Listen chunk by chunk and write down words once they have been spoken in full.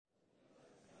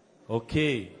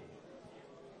Okay.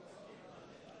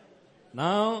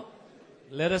 Now,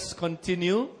 let us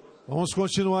continue. Vamos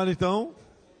continuar então.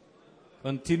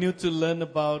 Continue to learn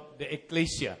about the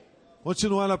ecclesia.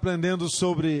 Continuar aprendendo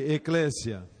sobre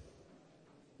eclésia.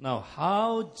 Now,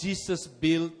 how Jesus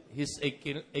built his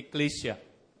ecclesia?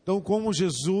 Então, como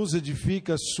Jesus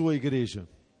edifica a sua igreja?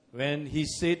 When he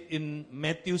said in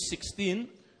Matthew 16,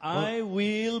 I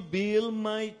will build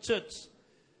my church.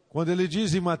 Quando ele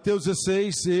diz em Mateus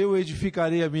 16, eu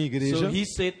edificarei a minha igreja. So he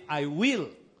said, I will.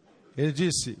 Ele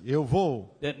disse, eu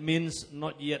vou. That means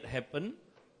not yet happened.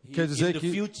 Quer dizer In the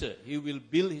que- future, he will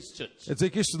build his church. Quer dizer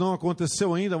que isso não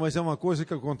aconteceu ainda, mas é uma coisa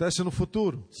que acontece no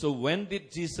futuro. So when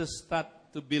did Jesus start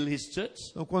to build his church?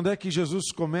 Então, quando é que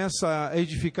Jesus começa a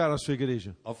edificar a sua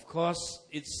igreja? Of course,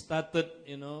 it started,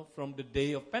 from the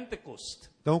day of Pentecost.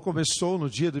 Então, começou no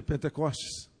dia de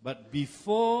Pentecostes. But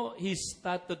before he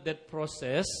started that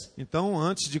process, Então,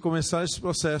 antes de começar esse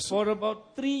processo, for about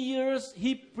 3 years,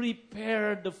 he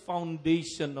prepared the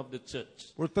foundation of the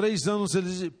church. por 3 anos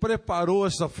ele preparou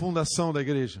essa fundação da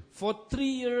igreja. For 3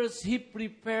 years, he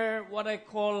prepared what I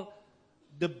call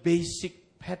the basic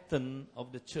pattern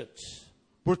of the church.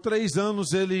 Por 3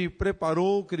 anos ele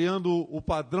preparou, criando o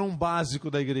padrão básico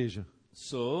da igreja.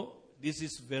 So, this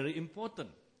is very important.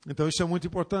 Então, isso é muito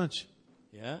importante.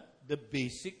 Yeah, the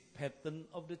basic pattern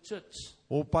of the church.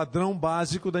 O padrão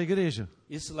básico da igreja.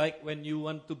 It's like when you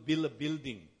want to build a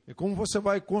building. É como você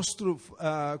vai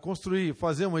construir,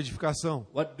 fazer uma edificação.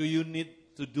 What do you need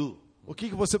to do? O que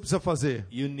você precisa fazer?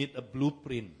 You need a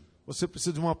blueprint. Você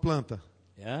precisa de uma planta.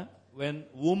 Yeah, when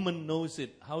woman knows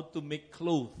it, how to make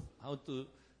clothes, how to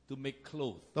make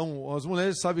clothes. Então, as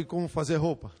mulheres sabem como fazer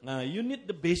roupa. You need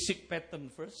the basic pattern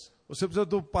first. Você precisa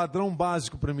do padrão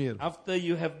básico primeiro. After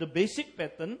you have the basic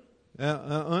pattern,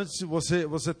 Antes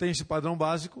você tem esse padrão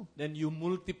básico, then you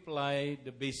multiply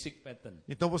the basic pattern.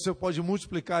 então você pode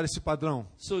multiplicar esse padrão.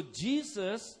 So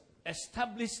Jesus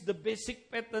established the basic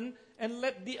pattern and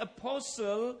let the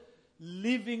apostle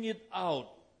living it out.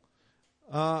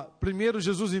 Primeiro,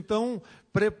 Jesus então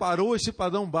preparou esse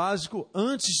padrão básico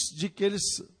antes de que eles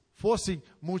fossem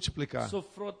multiplicar. So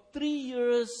for 3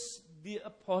 years, the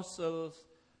apostles,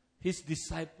 his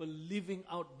disciples, living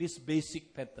out this basic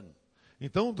pattern.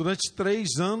 Então, durante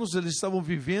 3 anos, eles estavam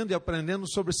vivendo e aprendendo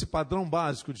sobre esse padrão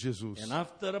básico de Jesus. And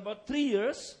after about 3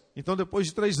 years, Então, depois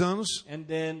de 3 anos, and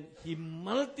then he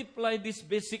multiplied this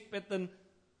basic pattern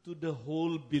to the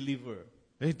whole believer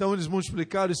então eles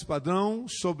multiplicaram esse padrão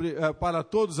para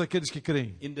todos aqueles que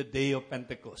creem, in the day of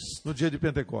Pentecost. no dia de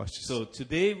Pentecostes. So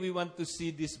today we want to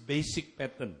see this basic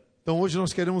pattern. Então, hoje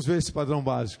nós queremos ver esse padrão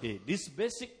básico. Okay, this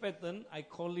basic pattern, I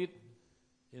call it,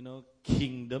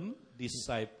 kingdom,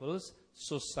 disciples,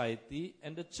 society,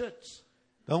 and the church.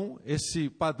 Então, esse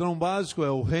padrão básico é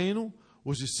o reino,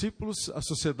 os discípulos, a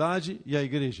sociedade e a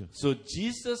igreja. So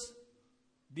Jesus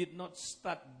did not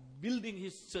start building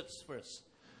his church first.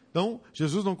 Então,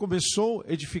 Jesus não começou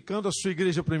edificando a sua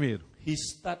igreja primeiro. He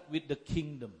started with the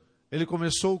kingdom. Ele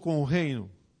começou com o reino.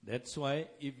 That's why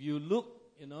if you look,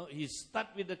 he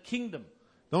started with the kingdom.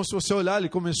 Então, se você olhar, ele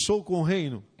começou com o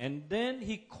reino. And then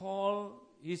he called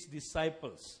his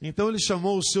disciples Então, ele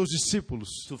chamou os seus discípulos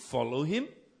to follow him.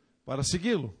 para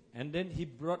segui-lo. And then he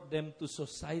brought them to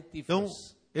society Então,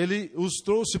 first. ele os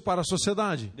trouxe para a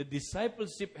sociedade. The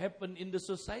discipleship happened in the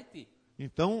society.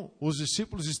 Então, os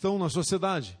discípulos estão na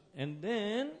sociedade. And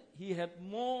then he had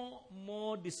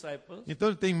more disciples. Então,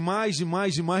 ele tem mais e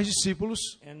mais e mais discípulos.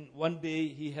 And one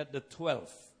day he had the 12.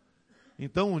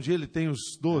 Então, um dia ele tem os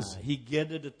 12. He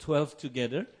gathered the 12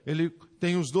 together. Ele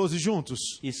tem os 12 juntos.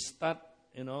 He start,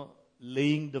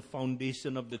 laying the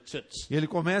foundation of the church. E ele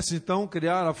começa, então, a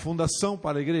criar a fundação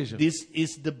para a igreja. This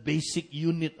is the basic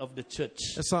unit of the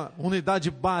church. Essa unidade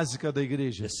básica da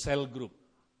igreja. The cell group,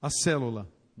 A célula.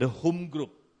 the home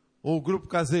group, Ou o grupo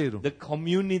caseiro. the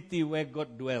community where God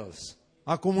dwells.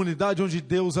 A comunidade onde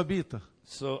Deus habita.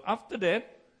 So after that,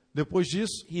 Depois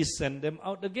disso, he sent them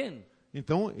out again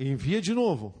então, envia de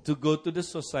novo to go to the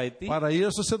society, para ir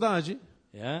à sociedade.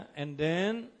 and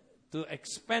then to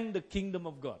expand the kingdom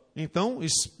of God. Então,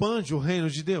 expande o reino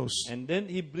de Deus. And then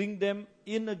he bring them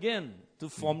in again to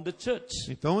form the church.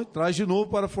 Então, traz de novo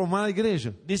para formar a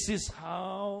igreja. This is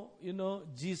how,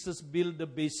 Jesus built the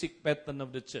basic pattern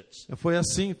of the church. Foi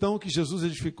assim, então, que Jesus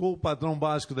edificou o padrão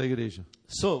básico da igreja.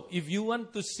 So, if you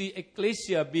want to see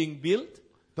ecclesia being built,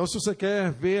 Então, se você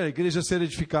quer ver a igreja ser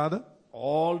edificada,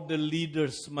 all the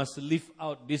leaders must live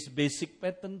out this basic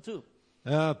pattern too.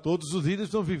 Todos os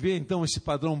líderes vão viver então esse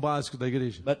padrão básico da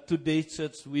igreja. But today,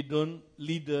 church,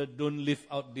 leader don't live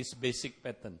out this basic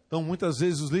pattern. Então muitas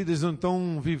vezes os líderes não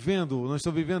estão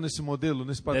vivendo esse modelo,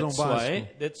 nesse padrão básico.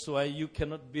 That's why you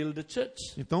cannot build a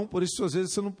church. Então por isso às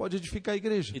vezes você não pode edificar a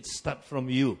igreja. It starts from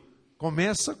you.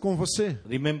 Começa com você.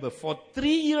 Remember, for 3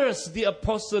 years the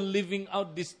apostle living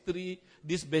out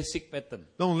this basic pattern.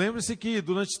 Então lembre-se que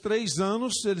durante 3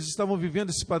 anos eles estavam vivendo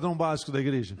esse padrão básico da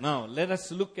igreja. Now let us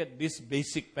look at this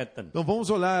basic pattern. Então vamos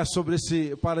olhar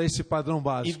para esse padrão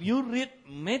básico. If you read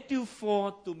Matthew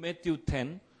 4 to Matthew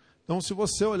 10, então se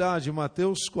você olhar de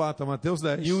Mateus 4 a Mateus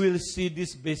 10, you will see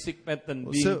this basic pattern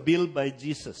being built by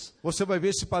Jesus. Você vai ver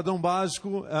esse padrão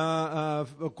básico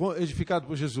edificado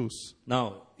por Jesus.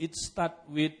 Now it starts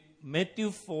with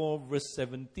Matthew 4 verse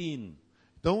 17.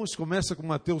 Então, isso começa com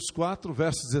Mateus 4,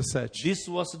 verso 17. This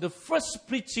was the first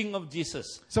preaching of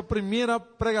Jesus. Essa é a primeira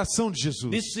pregação de Jesus.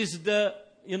 This is the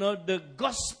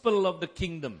gospel of the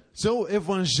kingdom. Esse é o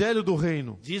evangelho do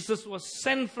reino. Jesus was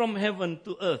sent from heaven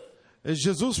to earth.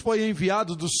 Jesus foi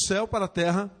enviado do céu para a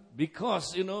terra.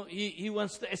 Because, he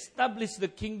wants to establish the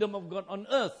kingdom of God on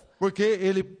earth. Porque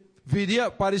ele viria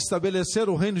para estabelecer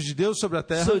o reino de Deus sobre a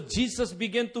terra. So Jesus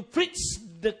began to preach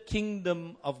the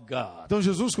kingdom of God. Então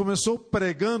Jesus começou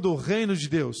pregando o reino de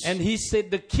Deus. And he said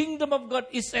the kingdom of God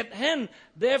is at hand,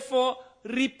 therefore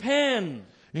repent.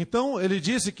 Então ele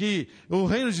disse que o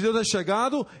reino de Deus é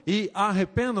chegado e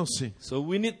arrependam-se. So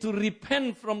we need to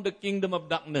repent from the kingdom of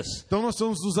darkness. Então nós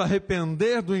vamos nos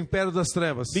arrepender do império das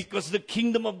trevas. Because the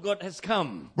kingdom of God has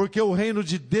come. Porque o reino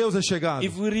de Deus é chegado.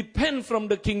 If we repent from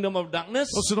the kingdom of darkness,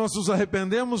 ou se nós nos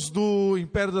arrependemos do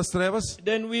império das trevas,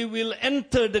 then we will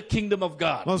enter the kingdom of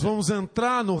God. Nós vamos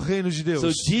entrar no reino de Deus.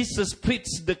 So Jesus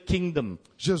preached the kingdom.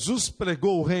 Jesus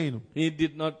pregou o reino. He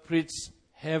did not preach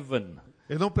heaven.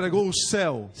 Ele não pregou o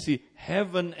céu. See,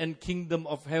 heaven and kingdom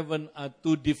of heaven are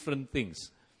two different things.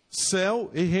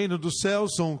 Céu e reino do céu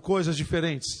são coisas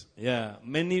diferentes. Yeah,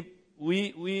 many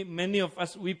of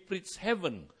us preach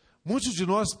heaven. Muitos de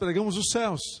nós pregamos os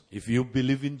céus. If you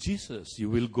believe in Jesus,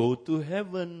 you will go to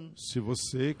heaven. Se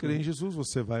você crê em Jesus,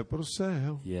 você vai para o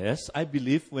céu. Yes, I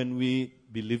believe when we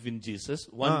believe in Jesus,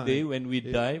 one day when we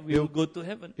die, we will go to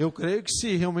heaven. Eu creio que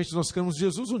se realmente nós cremos em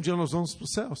Jesus, um dia nós vamos para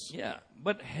os céus. Yeah,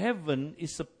 but heaven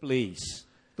is a place.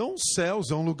 Então,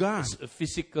 céus é um lugar. It's a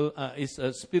physical, it's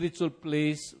a spiritual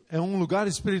place. É um lugar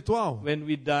espiritual. When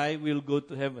we die, we'll go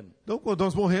to heaven. Então, quando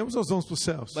nós morremos, nós vamos para os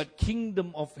céus. But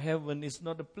kingdom of heaven is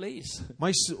not a place.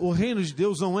 Mas o reino de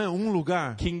Deus não é um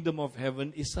lugar. Kingdom of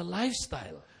heaven is a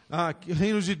lifestyle. O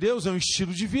reino de Deus é um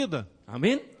estilo de vida.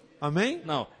 Amen? Amém?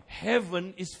 Now,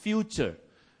 heaven is future.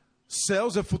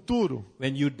 Céus é futuro.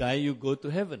 When you die, you go to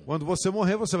heaven. Quando você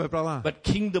morrer, você vai para lá. But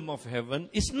kingdom of heaven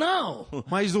is now.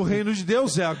 Mas o reino de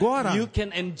Deus é agora. You can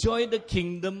enjoy the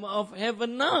kingdom of heaven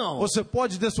now. Você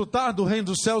pode desfrutar do reino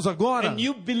dos céus agora. And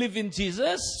you believe in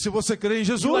Jesus, se você crê em you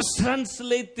Jesus, are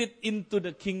translated into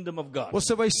the kingdom of God.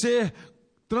 você vai ser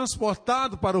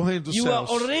transportado para o reino dos You céus.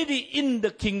 are already in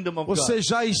the kingdom of Você God.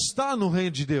 já está no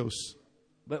reino de Deus.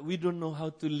 But we don't know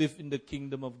how to live in the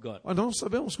kingdom of God. Mas não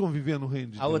sabemos como viver no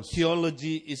reino de Our Deus.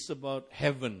 theology is about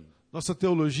heaven. Nossa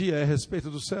teologia é a respeito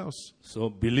dos céus. So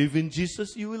believe in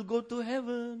Jesus, you will go to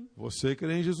heaven. Você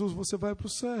crê em Jesus, você vai para o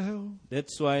céu.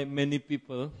 That's why many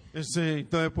people,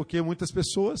 Então é porque muitas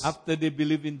pessoas, after they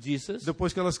believe in Jesus,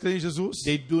 depois que elas creem em Jesus,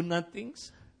 they do nothing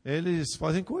eles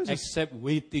fazem coisas. except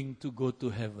waiting to go to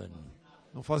heaven.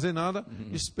 Não fazem nada,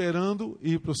 esperando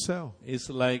ir para o céu. It's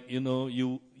like,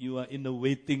 you are in a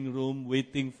waiting room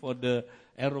waiting for the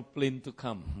aeroplane to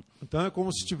come. Então é como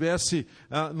se estivesse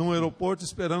num aeroporto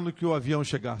esperando que o avião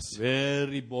chegasse.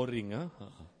 Very boring, huh?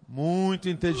 Muito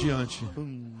entediante.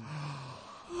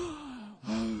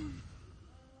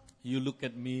 You look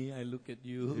at me, I look at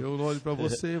you. Eu olho para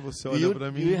você, você Do olha you,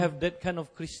 para do mim. you have that kind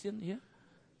of Christian here?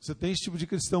 Você tem esse tipo de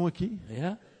cristão aqui?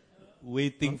 Yeah?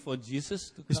 Waiting for Jesus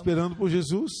to come? Esperando por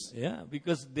Jesus? Yeah,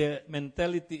 because their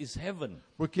mentality is heaven.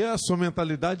 Porque a sua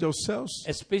mentalidade é os céus.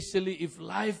 Especially if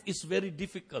life is very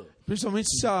difficult. Principalmente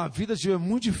se a vida estiver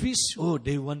muito difícil. Oh,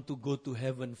 they want to go to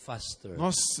heaven faster.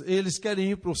 Eles querem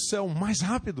ir para o céu mais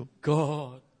rápido.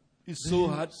 God, it's so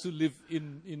hard to live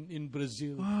in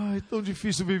Brazil. Ai, tão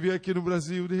difícil viver aqui no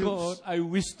Brasil, God, Deus. I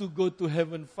wish to go to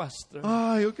heaven faster.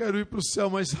 Ai, eu quero ir para o céu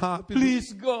mais rápido.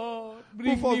 Please, God,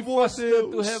 bring Por me favor, faster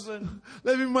to Deus. heaven.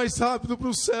 Leve-me mais rápido para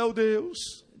o céu,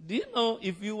 Deus. Do you know,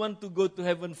 if you want to go to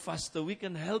heaven faster, we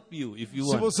can help you if you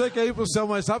Se want. você quer ir para o céu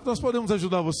mais rápido, nós podemos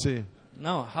ajudar você.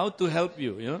 Now, how to help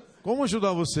you, Como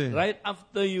ajudar você? Right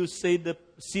after you say the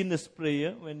sinner's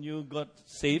prayer, when you got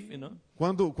saved,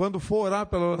 Quando for orar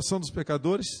pela oração dos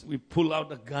pecadores, we pull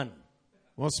out a gun.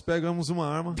 nós pegamos uma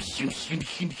arma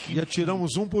e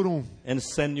atiramos um por um. and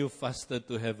send you faster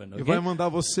to heaven. E vai Okay? mandar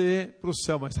você para o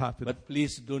céu mais rápido. But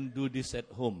please don't do this at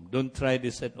home. Don't try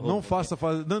this at home.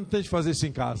 Não tente fazer isso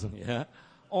em casa. Yeah.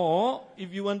 Or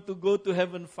if you want to go to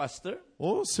heaven faster,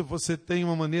 Ou se você tem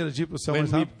uma maneira de ir para o céu when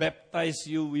mais we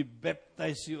rápido. we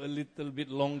baptize you a little bit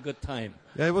longer time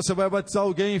E aí você vai batizar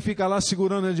alguém e fica lá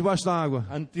segurando ele debaixo da água.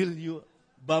 until you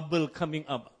bubble coming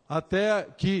up. Até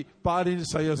que parem de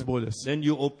sair as bolhas. Then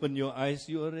you open your eyes,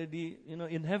 you already,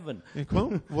 in heaven.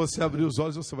 Então, você abrir os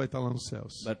olhos, você vai estar lá nos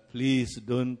céus. But please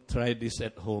don't try this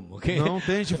at home, okay? Não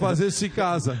tente fazer isso em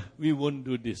casa. We won't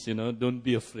do this, don't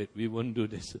be afraid. We won't do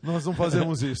this. Nós não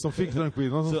fazemos isso. Então fique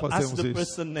tranquilo, nós não So ask fazemos the isso.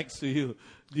 person next to you,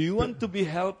 do you want to be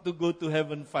helped to go to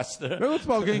heaven faster? Pergunta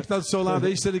para alguém que está do seu lado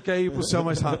aí se ele quer ir para o céu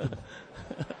mais rápido.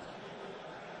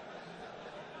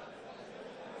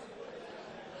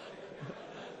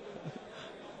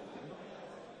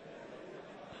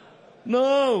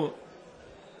 No.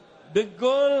 The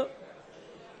goal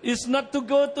is not to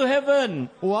go to heaven.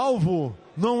 O alvo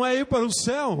não é ir para o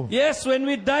céu. Yes, when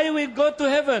we die, we go to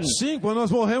heaven. Sim, quando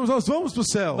nós morremos, nós vamos para o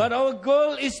céu. But our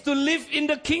goal is to live in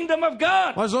the kingdom of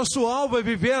God. Mas nosso alvo é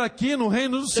viver aqui no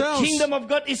reino dos The céus. kingdom of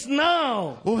God is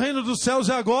now. O reino dos céus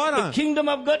é agora. The kingdom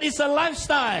of God is a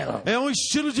lifestyle. É um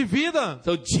estilo de vida.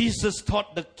 So Jesus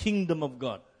taught the kingdom of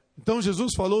God. Então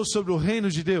Jesus falou sobre o reino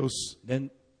de Deus.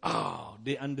 Then,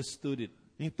 they understood it.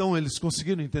 Então eles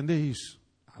conseguiram entender isso.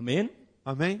 Amen?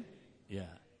 Amém?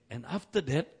 Yeah. And after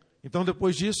that, Então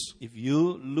depois disso, if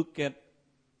you look at,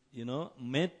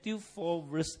 Matthew 4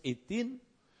 verse 18,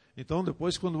 então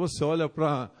depois quando você olha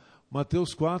para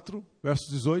Mateus 4,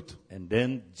 verso 18, and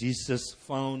then Jesus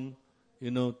found,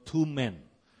 two men,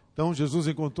 então Jesus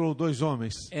encontrou dois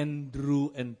homens,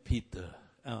 Andrew and Peter,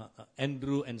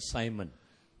 Andrew and Simon.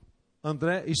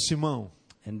 André e Simão.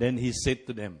 And then he said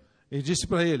to them, Ele disse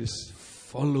para eles: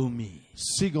 follow me.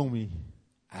 sigam-me,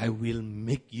 I will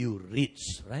make you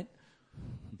rich, right?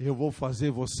 eu vou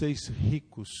fazer vocês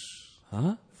ricos.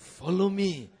 Huh? Follow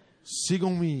me.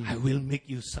 Sigam-me, I will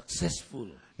make you successful.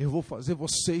 eu vou fazer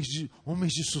vocês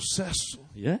homens de sucesso.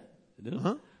 Yeah?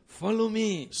 Huh? Follow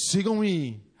me.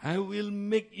 Sigam-me, I will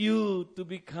make you to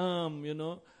become,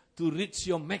 to reach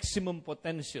your maximum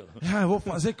potential. eu vou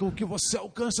fazer com que você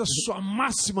alcance a sua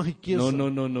máxima riqueza.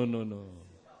 No.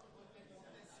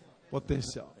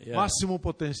 Potencial. Yeah. Máximo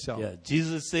potencial. Yeah,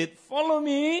 Jesus said, follow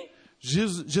me.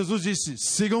 Jesus disse: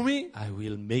 sigam-me, I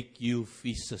will make you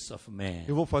fishers of men.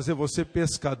 eu vou fazer você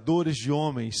pescadores de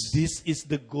homens. This is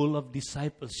the goal of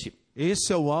discipleship.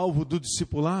 Esse é o alvo do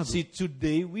discipulado. See,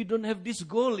 today we don't have this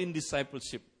goal in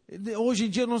discipleship. Hoje em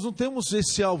dia nós não temos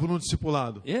esse alvo no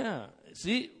discipulado. Yeah.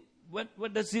 See,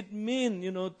 what does it mean,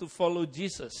 to follow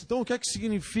Jesus? Então o que é que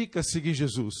significa seguir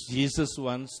Jesus? Jesus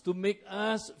wants to make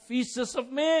us fishers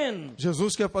of men.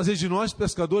 Jesus quer fazer de nós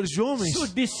pescadores de homens. So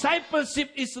discipleship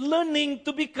is learning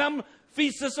to become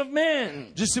fishers of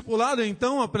men. Discipulado é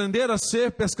então aprender a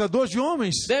ser pescador de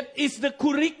homens. That is the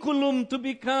curriculum to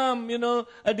become,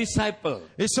 a disciple.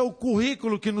 Esse é o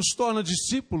currículo que nos torna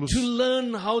discípulos. To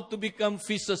learn how to become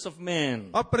fishers of men.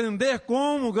 Aprender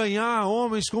como ganhar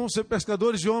homens, como ser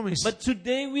pescadores de homens. But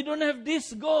today we don't have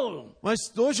this goal. Mas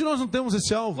hoje nós não temos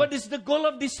esse alvo. What is the goal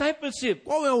of discipleship?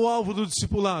 Qual é o alvo do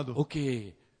discipulado?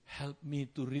 Okay, help me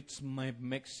to reach my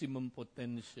maximum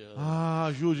potential.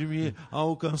 Ajude-me a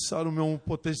alcançar o meu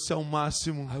potencial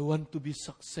máximo. I want to be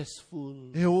successful.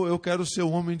 Eu quero ser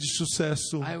um homem de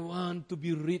sucesso. I want to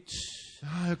be rich.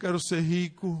 Eu quero ser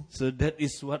rico. So that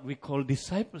is what we call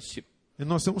discipleship. E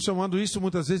nós temos chamado isso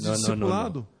muitas vezes de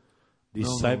discipulado.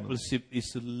 Discipleship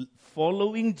is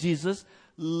following Jesus,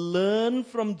 learn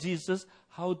from Jesus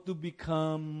how to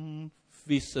become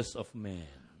fishers of men.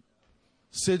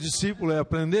 Ser discípulo é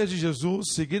aprender de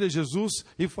Jesus, seguir a Jesus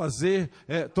e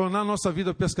tornar nossa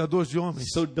vida pescadores de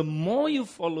homens. So the more you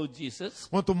follow Jesus,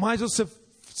 Quanto mais você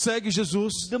segue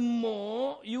Jesus, the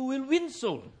more you will win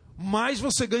soul. mais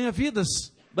você ganha vidas.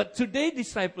 But today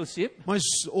discipleship, Mas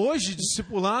hoje,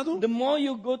 discipulado, the more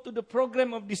you go to the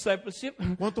program of discipleship,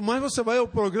 quanto mais você vai ao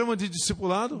programa de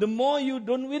discipulado, the more you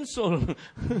don't win soul.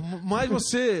 mais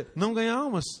você não ganha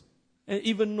almas. And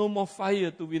even no more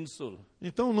fire to win soul.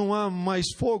 Então não há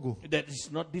mais fogo. That is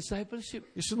not discipleship.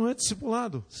 Isso não é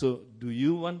discipulado. So do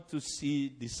you want to see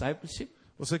discipleship?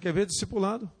 Você quer ver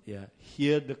discipulado? Yeah.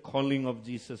 Hear the calling of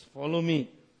Jesus. Follow me.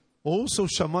 Ouça o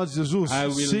chamado de Jesus. I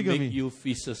will make Siga-me. you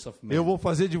fishers of men. Eu vou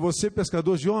fazer de você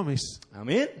pescador de homens.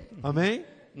 Amen. Amém?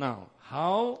 Now,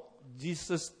 how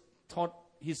Jesus taught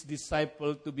his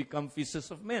disciple to become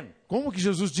fishers of men? Como que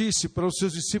Jesus disse para os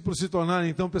seus discípulos se tornarem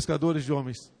então pescadores de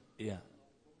homens? Yeah.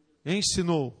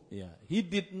 Ensinou. Yeah. He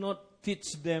did not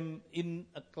teach them in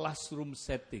a classroom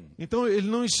setting. Então ele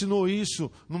não ensinou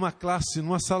isso numa classe,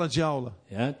 numa sala de aula.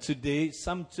 Yeah, today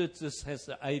some churches has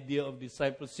the idea of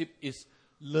discipleship is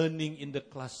learning in the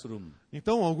classroom.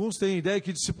 Então alguns têm a ideia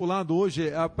que discipulado hoje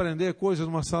é aprender coisas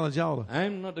numa sala de aula.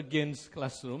 I'm not against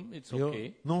classroom, it's Eu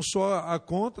okay. não sou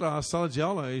contra a sala de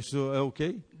aula, isso é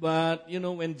ok. But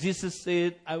when Jesus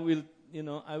said, I will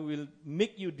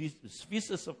make you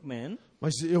fishers of men,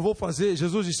 Mas eu vou fazer,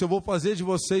 Jesus disse, eu vou fazer de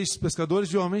vocês pescadores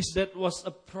de homens. that was a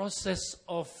process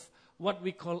of what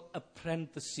we call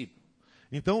apprenticeship.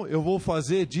 Então eu vou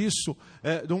fazer disso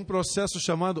de um processo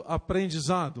chamado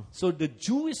aprendizado. So the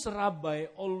Jewish rabbi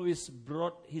always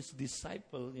brought his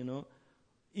disciple,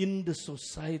 in the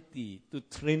society to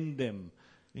train them.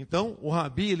 Então o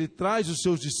rabi ele traz os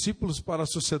seus discípulos para a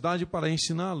sociedade para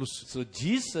ensiná-los. So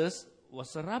Jesus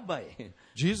was a rabbi.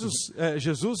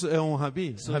 Jesus é um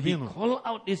rabi, So he rabino. called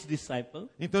out his disciple.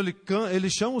 Então ele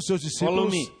chama os seus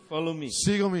discípulos. Follow me.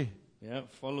 Sigam-me, Yeah,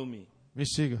 follow me. me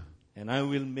siga. And I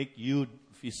will make you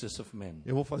fishers of men.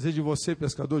 Eu vou fazer de você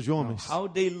pescador de homens. How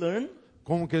they learn?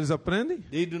 Como que eles aprendem?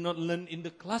 They do not learn in the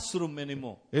classroom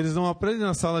anymore. Eles não aprendem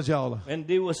na sala de aula. When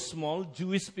they were small,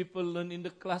 Jewish people learn in the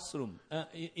classroom,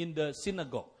 in the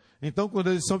synagogue. Então, quando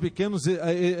eles são pequenos,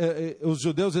 os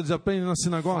judeus eles aprendem na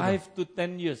sinagoga. 5 to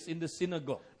 10 years in the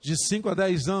synagogue. De 5 a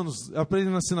 10 anos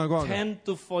aprendem na sinagoga. 10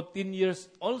 to 14 years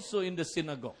also in the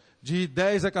synagogue. De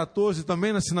 10 a 14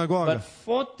 também na But sinagoga.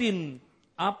 14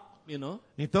 up,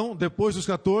 Então, depois dos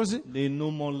 14, they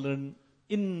no more learn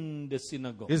in the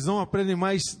synagogue. eles não aprendem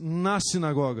mais na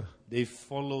sinagoga. They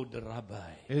follow the rabbi.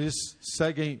 Eles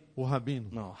seguem o rabino.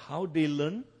 Now, how they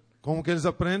learn? Como que eles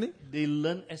aprendem? They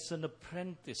learn as an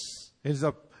apprentice.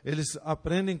 Eles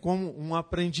aprendem como um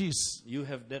aprendiz. You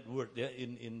have that word there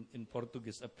in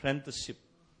Portuguese, apprenticeship.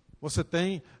 Você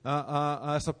tem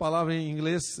essa palavra em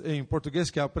inglês, em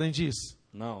português, que é aprendiz.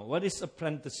 Now, what is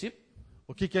apprenticeship?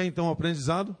 O que é então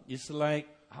aprendizado? It's like,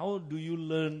 how do you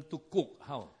learn to cook?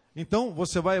 How? Então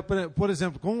você vai, por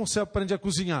exemplo, como você aprende a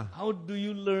cozinhar? How do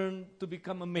you learn to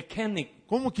become a mechanic?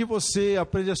 Como que você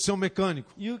aprende a ser um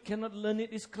mecânico? You cannot learn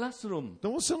it in classroom.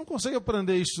 Então você não consegue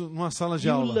aprender isso numa sala de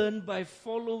You aula. learn by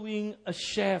following a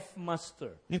chef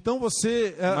master. Então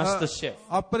você Masterchef.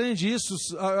 aprende isso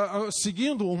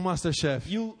seguindo um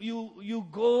masterchef. You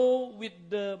go with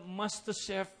the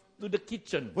masterchef to the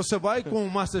kitchen. Você vai com o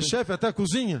masterchef até a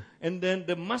cozinha. And then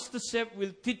the masterchef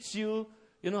will teach you,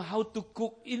 how to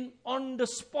cook on the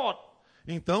spot.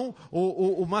 Então,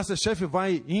 o masterchef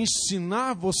vai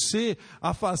ensinar você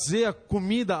a fazer a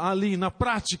comida ali, na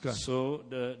prática. So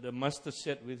the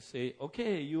masterchef will say,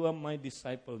 okay, you are my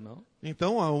disciple now.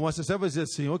 Então, o masterchef vai dizer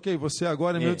assim, ok, você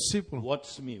agora é meu discípulo.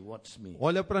 Watch me.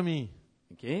 Olha para mim.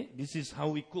 Okay, this is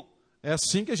how we cook. É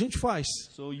assim que a gente faz.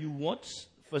 So you watch,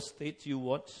 first stage you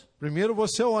watch. Primeiro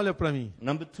você olha para mim.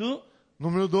 Number 2,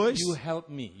 Número 2, you help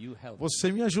me.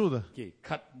 você me ajuda. Okay,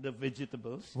 cut the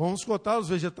vegetables. Vamos cortar os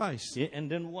vegetais. Okay, and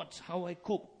then watch how I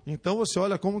cook. Então você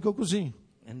olha como que eu cozinho.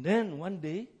 And then one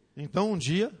day, Então um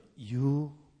dia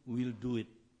you will do it.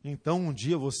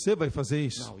 você vai fazer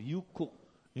isso. Now you cook.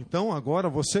 Então agora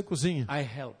você cozinha. I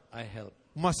help.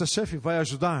 O masterchef vai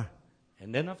ajudar.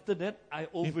 And then after that, I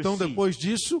oversee. Então depois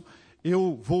disso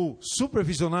eu vou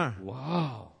supervisionar.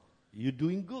 Wow, you're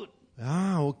doing good.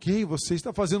 Ok, você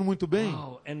está fazendo muito bem.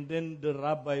 Wow, and then the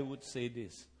rabbi would say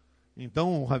this.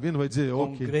 Então o rabino vai dizer,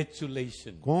 ok,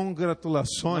 Congratulations. Now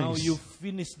congratulações. you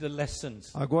finished the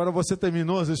lessons. Agora você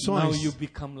terminou as Now lições. you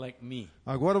become like me.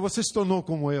 Agora você se tornou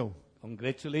como eu.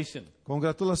 Congratulations.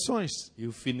 Congratulações.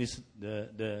 You finished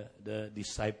the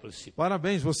discipleship.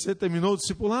 Parabéns, você terminou o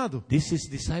discipulado. This is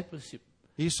discipleship.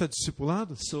 Isso é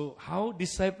discipulado? So how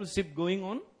discipleship going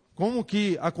on? Como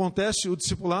que acontece o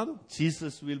discipulado?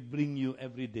 Jesus will bring you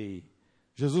every day.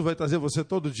 Jesus vai trazer você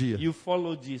todo dia. You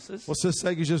follow Jesus, Você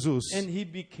segue Jesus. and he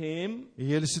became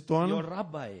E ele se your torna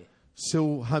rabbi.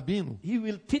 seu rabino. He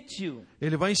will teach you.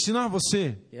 Ele vai ensinar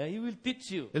você. Yeah, he will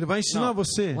teach you. Ele vai ensinar Now,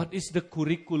 você. what is the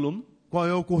curriculum? Qual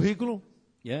é o currículo?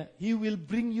 Yeah, he will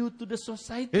bring you to the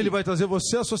society. Ele vai trazer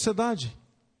você à sociedade.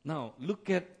 Now,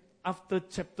 look at after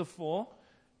chapter 4.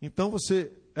 Então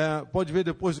você pode ver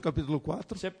depois do capítulo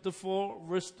 4, Chapter 4,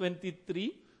 verse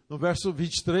 23. no verso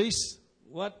 23,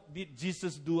 What did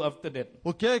Jesus do after that?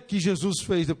 o que é que Jesus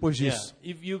fez depois disso?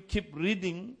 If you keep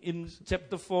reading in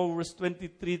chapter 4, verse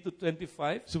 23 to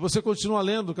 25, Se você continuar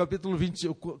lendo o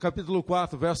capítulo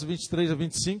 4, verso 23 a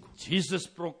 25, Jesus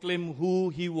proclaimed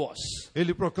who he was.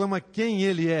 ele proclama quem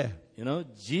ele é.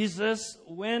 Jesus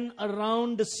went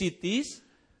around the cities,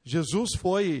 Jesus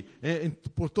foi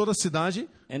por toda a cidade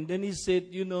and then he said,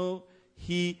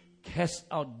 he cast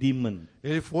out demon.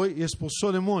 Ele foi e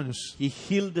expulsou demônios. He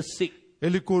healed the sick.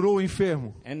 Ele curou o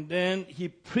enfermo. And then he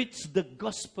preached the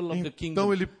gospel of the kingdom.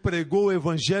 Então ele pregou o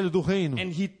evangelho do reino. And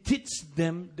he teach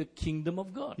them the kingdom of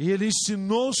God. E ele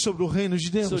ensinou sobre o reino de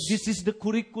Deus. So this is the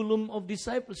curriculum of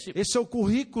discipleship. Esse é o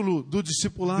currículo do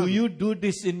discipulado. Do you do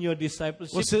this in your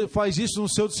discipleship? Você faz isso no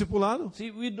seu discipulado? See,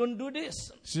 we don't do this.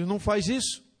 Se não faz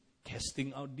isso,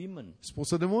 Casting out demons,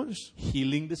 expulsa demônios,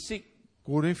 healing the sick,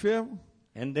 cura o enfermo,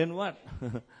 and then what?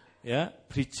 Yeah,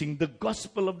 preaching the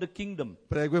gospel of the kingdom.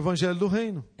 prega o evangelho do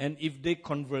reino. And if they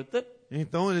converted,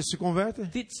 Então eles se convertem.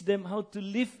 teach them how to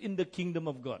live in the kingdom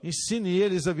of God. Ensine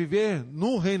eles a viver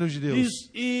no reino de Deus. This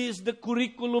is the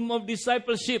curriculum of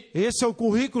discipleship. Esse é o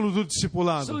currículo do So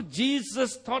discipulado.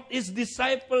 Jesus taught his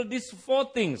disciple these four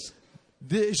things.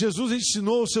 Jesus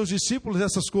ensinou aos seus discípulos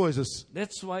essas coisas.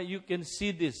 That's why you can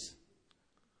see this.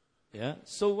 Yeah.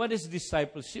 So what is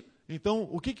discipleship? Então,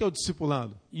 o que é o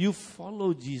discipulado? You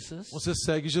follow Jesus Você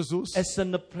segue Jesus as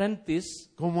an apprentice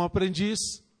como um aprendiz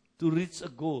to reach a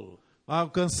goal. a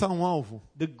alcançar um alvo.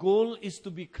 The goal is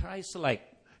to be Christ-like.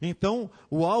 Então,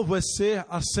 o alvo é ser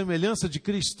a semelhança de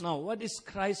Cristo. Now, what is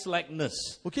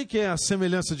Christ-likeness? O que é a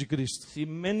semelhança de Cristo? See,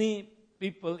 many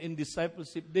people in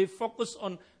discipleship, they focus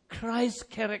on Christ's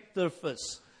character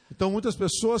first. Então, muitas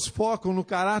pessoas focam no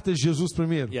caráter de Jesus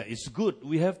primeiro. Yeah, it's good.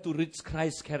 We have to reach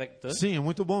Christ's character. Sim, é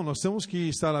muito bom. Nós temos que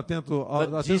estar atentos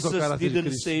But ao Jesus caráter de didn't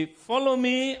Cristo. say, follow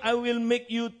me, I will make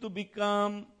you to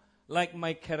become like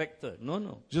my character. No,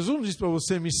 no. Jesus não disse para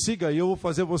você, me siga e eu vou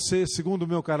fazer você segundo o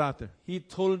meu caráter. He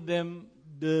told them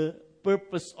the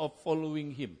purpose of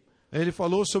following him. Ele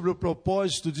falou sobre o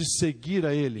propósito de seguir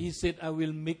a Ele. He said, I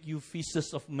will make you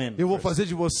fishers of men. Eu vou first. fazer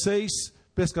de vocês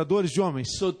pescadores de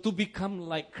homens. So to become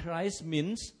like Christ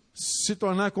means Se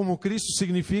tornar como Cristo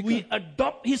significa we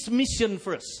adopt his mission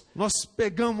first. nós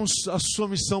pegamos a sua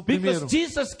missão primeiro. Because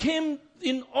Jesus came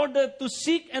in order to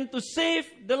seek and to save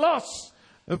the lost.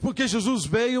 É porque Jesus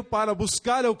veio para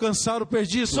buscar e alcançar o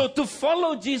perdido. So to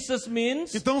follow Jesus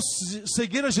means Então,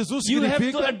 seguir a Jesus you have to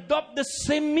significa adopt the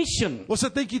same mission você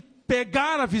tem que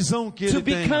pegar a visão que to ele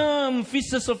tem become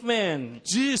fishers of men.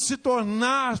 de se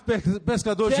tornar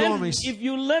pescador de Then homens. if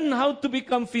you learn how to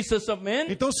become fishers of men,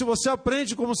 Então, se você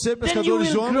aprende como ser then you pescador de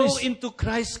will grow homens, into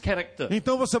Christ's character.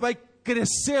 então você vai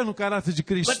crescer no caráter de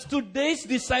Cristo. But today's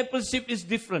discipleship is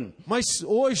different. Mas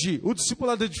hoje, o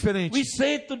discipulado é We diferente.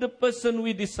 say to the person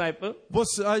we disciple,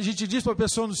 A gente diz para a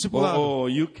pessoa no discipulado, oh,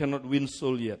 you cannot win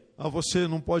soul yet. você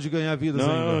não pode ganhar vidas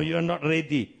No, ainda. you're not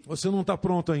ready. Você não está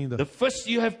pronto ainda. The first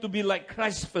you have to be like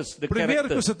Christ first, the Primeiro que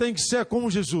character. você tem que ser como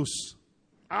Jesus.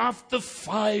 After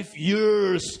 5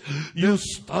 years, you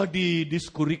study this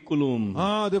curriculum.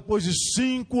 Depois de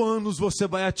 5 anos você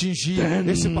vai atingir Then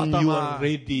esse you are patamar.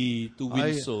 ready to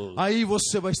win souls. Aí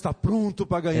você vai estar pronto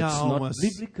para ganhar That's almas. not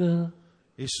biblical.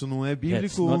 Isso não é That's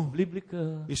bíblico. not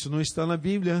biblical. Isso não está na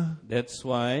Bíblia. That's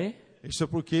why Isso é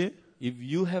porque, if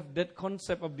you have that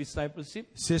concept of discipleship,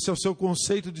 se esse é o seu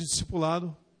conceito de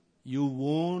discipulado, you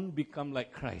won't become like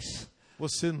Christ.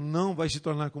 você não vai se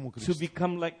tornar como To Cristo.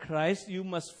 become like Christ, you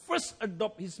must first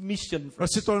adopt his mission Para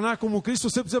se first. tornar como Cristo,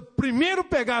 você precisa primeiro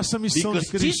pegar essa missão de Because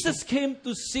Cristo. Jesus came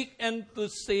to seek and to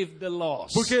save the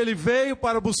lost. Porque ele veio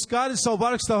para buscar e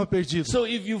salvar o que estava perdido. So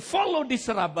if you follow this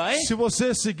rabbi, Se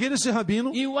você seguir esse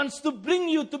rabino, he wants to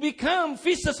bring you to become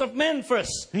fishers of men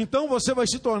first. então você vai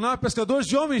se tornar pescador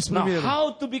de homens Now, primeiro.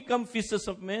 how to become fishers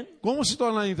of men? Como se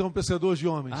tornar então pescador de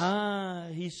homens?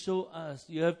 He showed us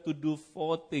you have to do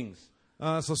 4 things.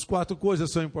 Essas 4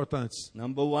 coisas são importantes.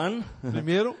 Number 1,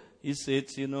 Primeiro, he said,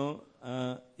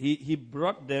 he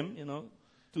brought them,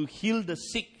 to heal the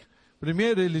sick.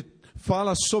 primeiro ele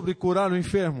fala sobre curar o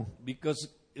enfermo. Because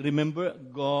remember,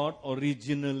 God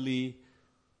originally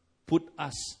put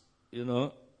us,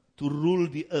 to rule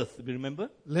the earth. Remember?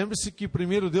 Lembre-se que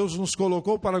primeiro Deus nos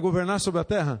colocou para governar sobre a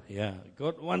terra. Yeah,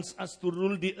 God wants us to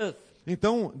rule the earth.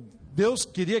 Então, Deus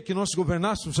queria que nós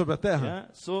governássemos sobre a terra. Yeah,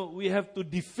 so we have to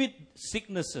defeat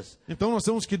sicknesses. Então nós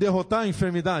temos que derrotar a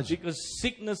enfermidade. Because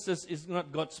sicknesses is not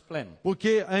God's plan.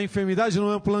 Porque a enfermidade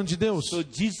não é o plano de Deus. So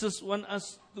Jesus wants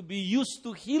us to be used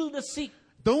to heal the sick.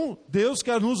 Então, Deus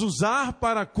quer nos usar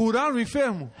para curar o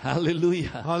enfermo.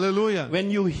 Hallelujah. Aleluia. When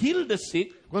you heal the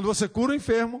sick, Quando você cura o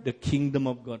enfermo, the kingdom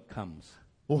of God comes.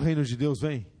 o reino de Deus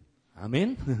vem.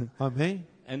 Amen. Amém?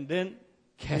 And then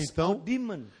cast Então, out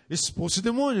demon. expulse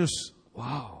demônios.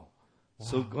 Wow.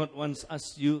 So God wants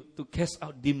you to cast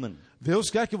out demon. Deus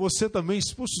quer que você também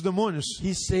expulse os demônios.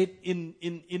 He said in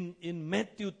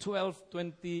Matthew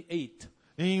 12:28.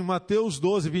 Em Mateus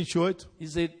 12, 28, He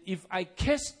said, if I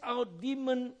cast out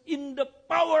demon in the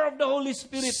power of the Holy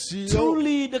Spirit, Se eu-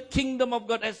 truly the kingdom of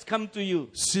God has come to you.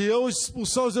 se eu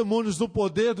expulsar os demônios no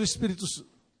poder do Espírito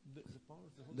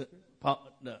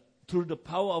Through the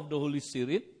power of the Holy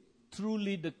Spirit,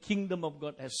 truly the kingdom of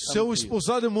God has Se eu come to you.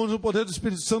 expulsar demônios no poder do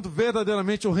Espírito Santo,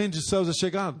 verdadeiramente o reino de céus é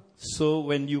chegado. So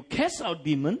when you cast out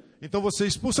demon, Então você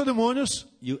expulsa demônios,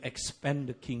 you expand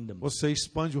the kingdom. você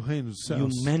expande o reino dos You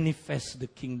céus. manifest the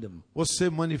kingdom. Você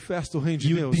manifesta o reino de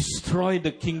You Deus. destroy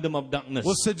the kingdom of darkness.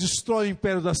 Você destrói o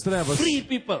império das trevas. Free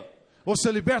people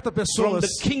Você liberta from pessoas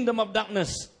the kingdom of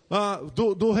darkness.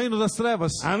 do reino das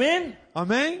trevas. Amen.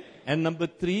 Amém? And number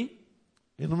 3,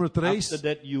 E número 3. after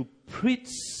that you preach,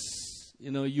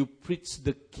 you preach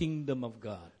the kingdom of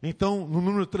God. Então, no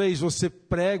número 3, você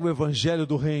prega o evangelho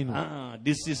do reino.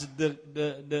 This is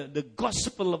the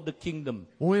gospel of the kingdom.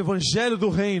 O evangelho do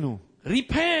reino.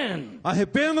 Repent,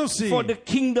 Arrependam-se, for the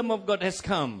kingdom of God has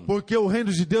come. porque o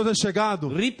reino de Deus é chegado.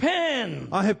 Repent,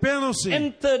 Arrependam-se.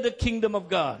 enter the kingdom of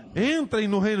God. Entrem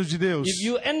no reino de Deus. If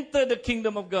you enter the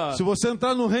kingdom of God, Se você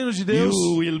entrar no reino de Deus,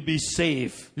 you will be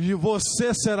saved. e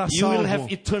você será You will salvo.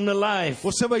 have eternal life.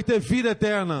 Você vai ter vida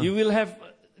eterna. You will have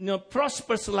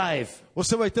prosperous life.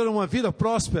 Você vai ter uma vida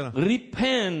próspera.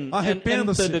 Repent and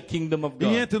Arrependa-se enter the kingdom of e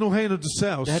God. entre no reino dos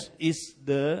céus. That is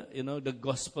the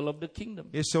gospel of the kingdom.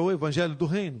 Esse é o evangelho do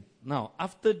reino. Now,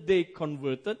 after they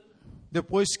converted,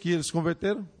 Depois que eles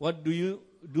converteram, what do you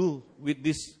do with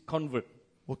this convert?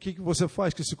 o que você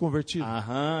faz com esse convertido?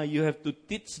 You have to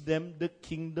teach them the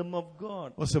kingdom of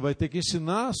God. Você vai ter que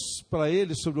ensinar para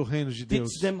eles sobre o reino de Deus.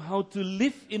 Teach them how to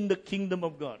live in the kingdom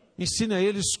of God. Ensine a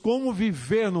eles como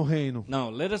viver no reino. Now,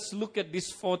 let us look at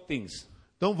these 4 things.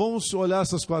 Então vamos olhar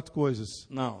essas 4 coisas.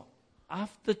 Now,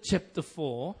 after chapter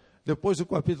 4, Depois do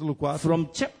capítulo 4, from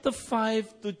chapter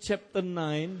 5 to chapter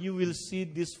 9, you will see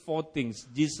these 4 things.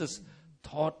 Jesus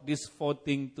taught these 4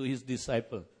 things to his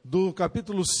disciple. do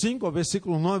capítulo 5 ao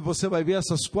versículo 9, você vai ver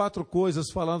essas 4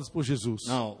 coisas faladas por Jesus.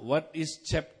 Now, what is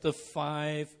chapter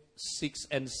 5, 6,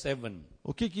 and 7?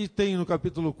 O que tem no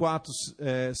capítulo 4,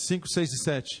 5, 6 e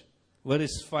 7? What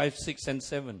is 5, 6, and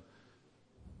 7?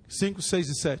 5, 6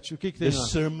 e 7. O que tem The lá?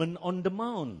 Sermon on the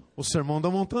Mount. O sermão da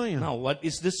montanha. Now, what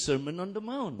is the Sermon on the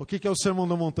Mount? O que é o sermão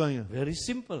da montanha? Very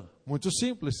simple. Muito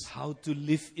simples. How to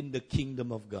live in the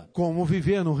kingdom of God. Como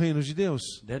viver no reino de Deus.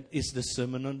 That is the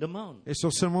Sermon on the Mount. Esse é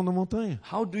o sermão da montanha.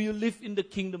 How do you live in the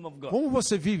kingdom of God? Como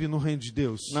você vive no reino de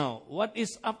Deus? Now, what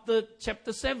is after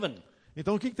chapter 7?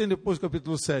 Então o que tem depois do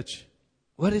capítulo 7?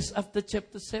 What is after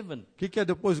chapter 7? O que é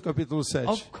depois do capítulo 7?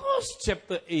 Of course,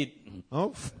 chapter 8.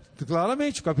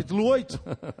 Claramente, o capítulo 8.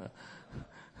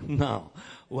 Now,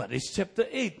 what is chapter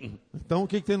 8? Então o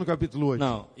que tem no capítulo 8?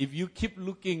 Now, if you keep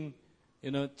looking,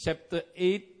 chapter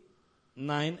 8,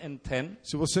 9, and 10.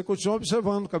 Se você continuar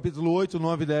observando, capítulo 8,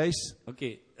 9 e 10.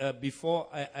 Okay, before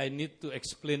I need to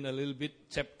explain a little bit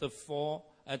chapter 5,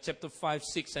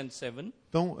 6, and 7.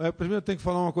 Então, primeiro eu tenho que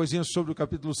falar uma coisinha sobre o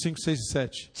capítulo 5, 6 e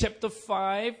 7. Chapter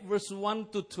 5, verse 1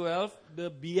 to 12, the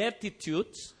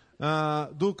Beatitudes.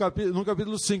 No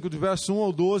capítulo 5, de verso 1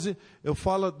 ao 12, eu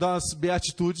falo das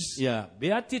beatitudes. Yeah,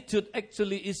 Beatitude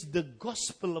actually is the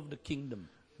gospel of the kingdom.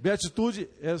 Beatitude,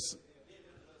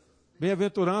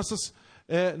 bem-aventuranças,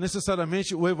 é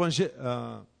necessariamente o evangelho.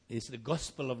 It's the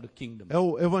gospel of the kingdom. É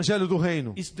o evangelho do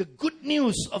reino. It's the good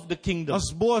news of the kingdom.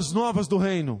 As boas novas do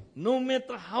reino. No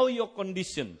matter how your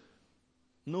condition,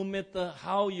 no matter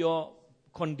how your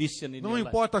condition in Não your life.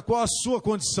 importa qual a sua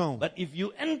condição. But if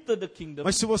you enter the kingdom,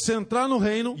 Mas se você entrar no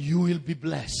reino, you will be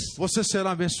blessed. você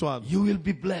será abençoado. You will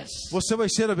be blessed. Você vai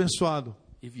ser abençoado.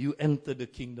 If you enter the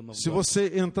kingdom of Se God.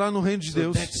 você entrar no reino de So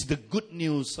Deus, that's the good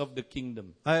news of the kingdom.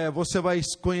 você vai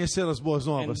conhecer as boas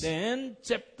And novas. then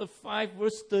chapter 5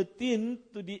 verse 13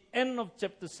 to the end of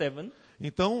chapter 7.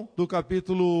 Então, do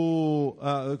capítulo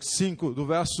 5, do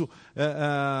verso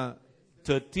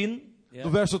 13, do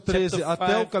verso 13 chapter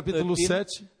até o 5, capítulo 13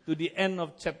 7, to the end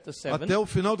of chapter 7 até o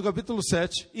final do capítulo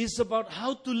 7, is about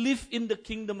how to live in the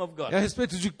kingdom of God. é a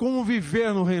respeito de como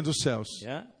viver no reino dos céus.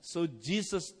 Yeah. So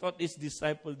Jesus taught his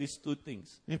disciples these 2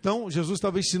 things. Então, Jesus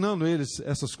estava ensinando eles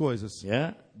essas coisas.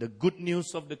 Yeah. The good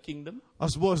news of the kingdom.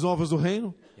 As boas novas do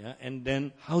reino Yeah. And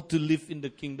then how to live in the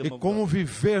kingdom e of como God.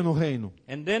 viver no reino.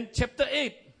 And then chapter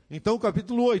 8. Então, o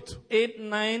capítulo 8. 8,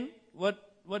 9.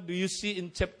 What do you see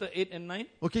in chapter 8 and 9?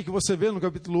 O que você vê no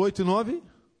capítulo 8 e 9?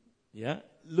 Yeah.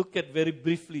 Look at very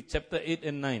briefly chapter 8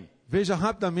 and 9. Veja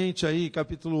rapidamente aí,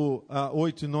 capítulo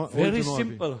 8 e 9. Very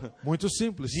simple. Muito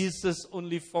simples. Jesus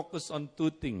only focused on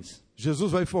 2 things.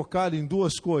 Jesus vai focar em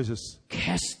 2 coisas.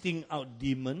 Casting out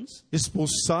demons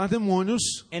Expulsar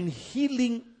demônios and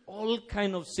healing all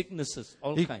kind of sicknesses,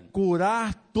 all e kind.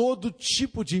 curar todo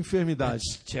tipo de enfermidade.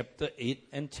 That's chapter 8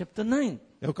 and chapter 9.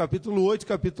 É o capítulo 8 e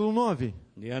capítulo 9.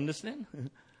 Do you understand?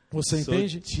 Você So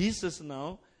entende? Jesus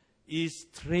now is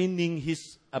training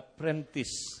his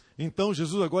apprentice. Então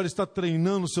Jesus agora está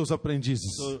treinando seus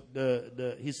aprendizes. So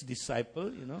his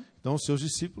disciple, Então seus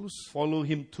discípulos follow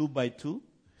him 2 by 2,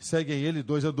 seguem ele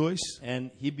 2 a 2 and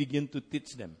he begin to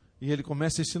teach them. e ele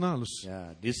começa a ensiná-los.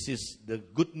 Yeah, this is the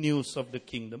good news of the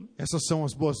kingdom. Essas são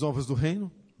as boas novas do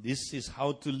reino. This is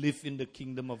how to live in the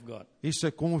kingdom of God. Isso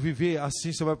é como viver,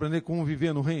 assim você vai aprender como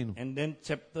viver no reino. And then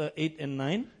chapter 8 and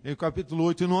 9, Em capítulo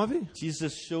 8 e 9,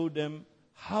 Jesus showed them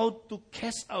how to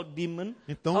cast out demon,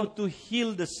 Então- how to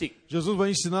heal the sick. Jesus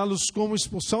vai ensiná-los como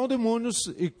expulsar os demônios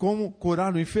e como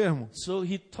curar o enfermo. So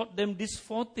he taught them these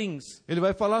 4 things. Ele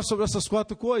vai falar sobre essas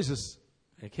 4 coisas.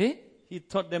 Okay? He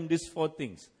taught them these 4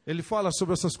 things. Ele fala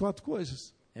sobre essas 4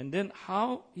 coisas. And then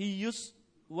how he used,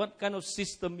 what kind of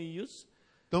system he used?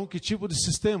 Então, que tipo de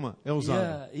sistema é usado?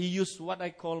 Yeah, he used what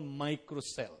I call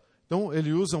microcell. Então,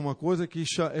 ele usa uma coisa que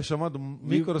é chamada We will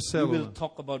microcélula.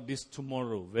 talk about this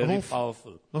tomorrow. Very Vamos-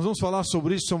 powerful. Nós vamos falar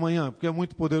sobre isso amanhã, porque é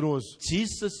muito poderoso.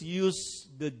 Jesus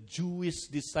used the Jewish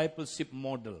discipleship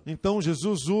model. Então,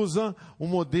 Jesus usa o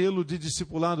modelo de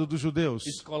discipulado dos judeus.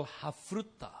 It's called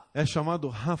Hafruta. É chamado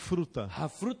Hafruta.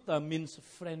 Hafruta means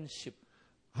friendship.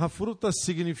 Hafruta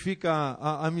significa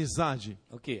a amizade.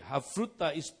 Okay,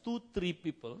 Hafruta is 2, 3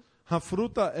 people.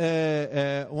 Hafruta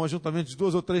é um ajuntamento de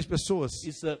 2 ou 3 pessoas.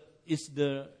 It's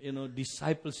the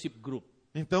discipleship group.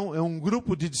 Então, é um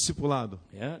grupo de discipulado.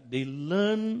 Yeah, they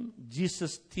learn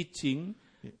Jesus' teaching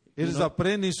Eles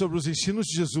aprendem sobre os ensinos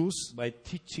de Jesus, by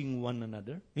teaching one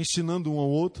another, ensinando um ao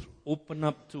outro, open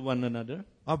up to one another,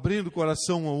 abrindo o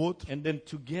coração um ao outro. and then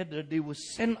together they will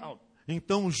send out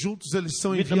Então, juntos eles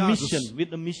são with a enviados mission,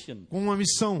 with a mission, com uma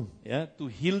missão: yeah, to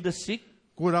heal the sick,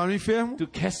 curar o enfermo, to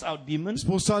cast out demons,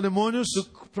 expulsar demônios, to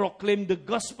proclaim the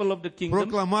gospel of the kingdom,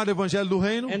 proclamar o evangelho do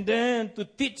reino and then to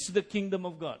teach the kingdom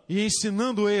of God. e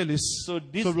ensinando eles So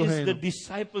this sobre o is the reino.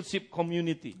 discipleship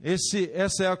community.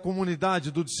 Essa é a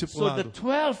comunidade do So the discipulado.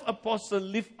 12 apostles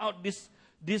live out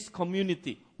this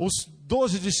community. Os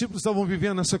 12 discípulos estavam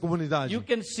vivendo nessa comunidade. You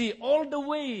can see all the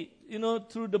way,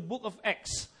 through the book of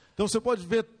Acts. Então você pode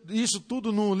ver isso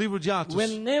tudo no livro de Atos.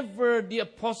 Whenever the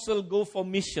apostle go for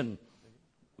mission,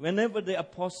 whenever the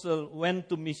apostle went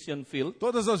to mission field,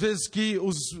 Todas as vezes que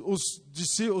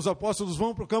os apóstolos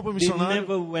vão para o campo they missionário,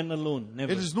 never went alone.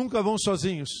 Never. eles nunca vão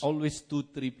sozinhos. Always 2,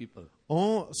 3 people.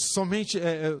 Somente,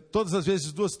 todas as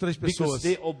vezes, 2, 3 Because pessoas.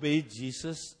 they obey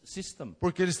Jesus' system.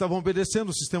 Porque eles estavam obedecendo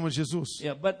o sistema de Jesus.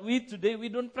 Yeah, but today we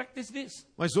don't practice this.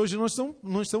 Mas hoje nós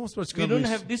não estamos We praticando don't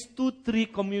isso. have this 2, 3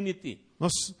 community.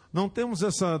 Nós não temos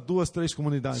essa 2, 3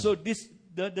 comunidades. So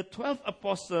the 12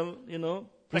 apostles,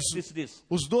 practice this.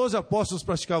 Os 12 apóstolos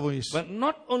praticavam isso. But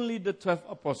not only the 12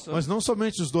 apostles. Mas não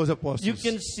somente os 12 You apóstolos.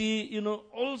 can see,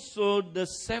 also the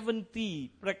 70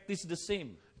 practice the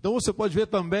same. Então você pode ver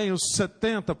também os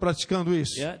 70 praticando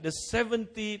isso. Yeah, the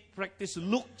 70 practice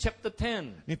Luke chapter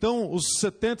 10. Então os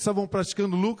 70 estavam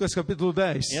praticando Lucas capítulo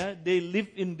 10. Yeah, they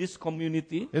live in this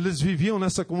community Eles viviam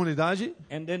nessa comunidade.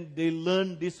 and then they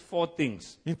learn these 4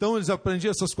 things. Então eles aprendiam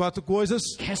essas 4 coisas: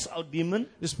 Cast out demon,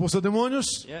 expulsa demônios,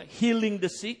 yeah, healing the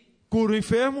sick, cura o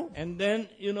enfermo, and then,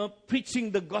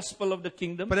 preaching the gospel of the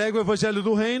kingdom, prega o evangelho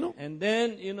do reino. and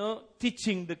then,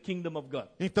 teaching the kingdom of God.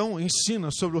 Então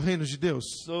ensina sobre o reino de Deus.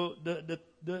 So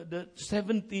the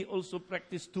 70 also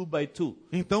practice 2 by 2.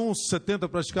 Então os 70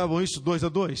 praticavam isso 2 a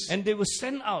 2. And they were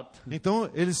sent out Então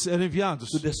eles eram enviados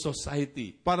to the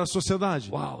society. para a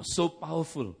sociedade. Wow, so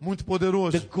powerful. Muito The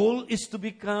poderoso. goal is to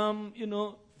become,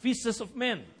 fishers of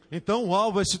men. Então o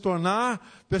alvo é se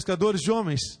tornar pescadores de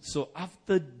homens. So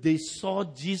after they saw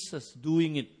Jesus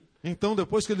doing it, Então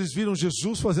depois que eles viram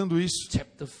Jesus fazendo isso,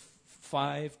 chapter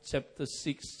 5, chapter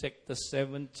 6, chapter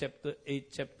 7, chapter 8,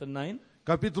 chapter 9.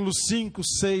 capítulo 5,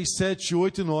 6, 7,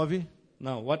 8 e 9.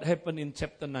 Now, what happened in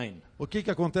chapter 9? O que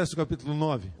acontece no capítulo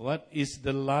 9? What is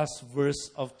the last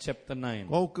verse of chapter 9?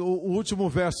 Qual o último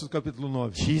verso do capítulo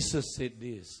 9? Jesus said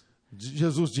this,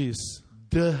 Jesus diz: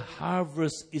 the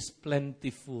harvest is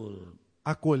plentiful,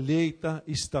 a colheita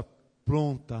está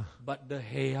pronta, but the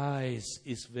harvest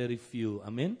is very few.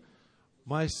 Amen?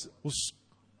 mas os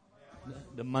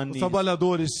The money,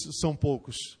 trabalhadores são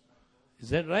poucos. is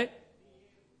that right?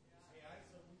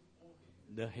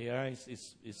 The harvest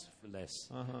is less.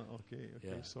 Ok,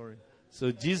 Yeah. sorry.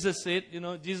 So Jesus said,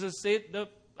 the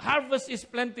harvest is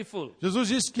plentiful, Jesus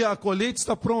disse que a colheita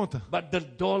está pronta, but the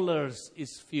dollars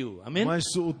is few. Amen? mas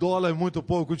o dólar é muito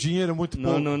pouco, o dinheiro é muito No,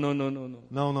 pouco. no.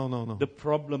 Não. The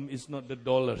problem is not the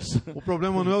dollars. O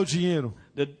problema não é o dinheiro.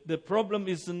 The problem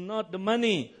is not the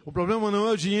money. O problema não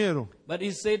é o dinheiro, But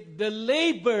he said the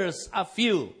labors are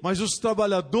few. mas os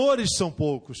trabalhadores são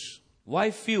poucos.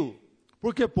 Why few?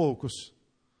 Por que poucos?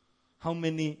 How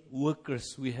many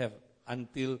workers we have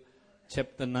until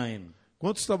chapter 9?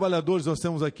 Quantos trabalhadores nós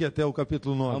temos aqui até o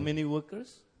capítulo How 9? many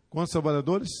workers? Quantos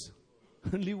trabalhadores?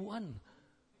 Only one.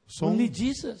 Só Only um.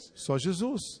 Jesus. Só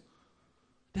Jesus.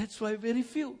 That's why very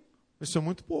few. Isso é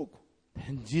muito pouco.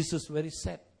 And Jesus very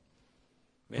sad.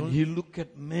 When he looked at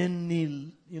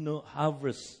many,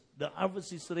 harvests. The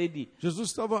harvest is ready. Jesus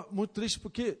estava muito triste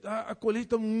porque a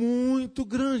colheita é muito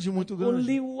grande, muito grande.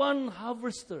 Only one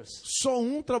harvester. Só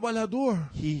um trabalhador,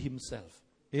 He himself.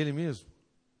 ele mesmo.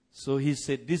 So he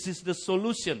said, this is the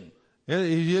solution.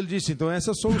 E ele disse, então essa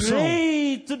é a solução.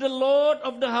 Pray to the Lord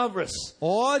of the harvest.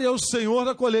 Ore ao Senhor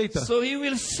da colheita. So he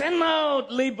will send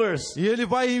out laborers. E ele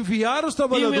vai enviar os He will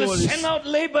trabalhadores. send out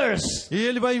laborers. E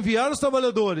ele vai enviar os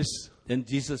trabalhadores. Then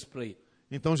Jesus prayed.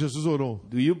 Então Jesus orou.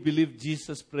 Do you believe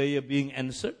Jesus' prayer being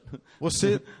answered?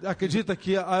 Você acredita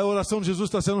que a oração de Jesus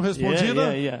está sendo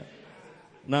respondida? Yeah.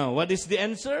 Now, what is the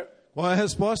answer? Qual é a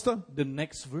resposta? The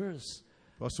next verse.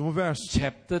 Próximo verso.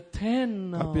 Chapter 10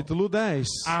 now. Capítulo 10.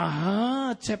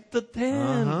 Chapter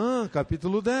 10.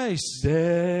 Capítulo 10.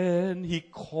 Then he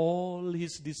called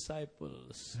his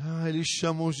disciples. Ele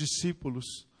chama os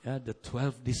discípulos, The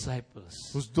 12 disciples.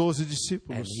 os 12 And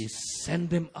discípulos, he sent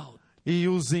them out. e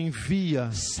os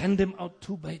envia. Send them out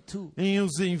two by two. E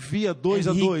os envia dois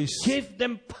a And dois. he gave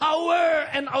them power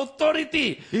and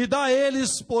authority. E dá a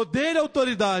eles poder e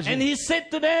autoridade. And he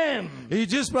said to them, E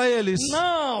diz para eles: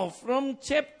 now from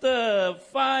chapter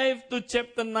 5 to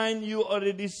chapter 9 you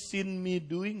already seen me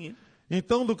doing it.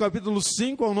 então do capítulo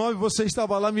 5 ao 9 você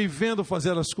estava lá me vendo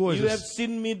fazer as You have coisas.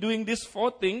 seen me doing these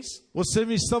 4 things. Você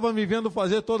estava me vendo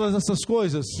fazer todas essas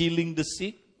coisas. Healing the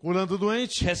sick, Curando o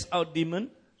doente, cast out demons,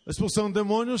 expulsando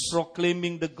demônios,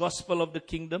 proclaiming the gospel of the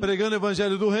kingdom, pregando o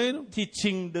evangelho do reino,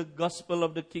 teaching the gospel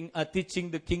of the teaching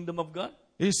the kingdom of God.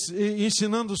 e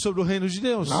ensinando sobre o reino de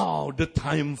Deus. Now the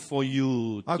time for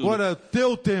you. Agora é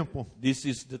teu tempo. This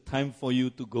is the time for you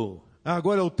to go.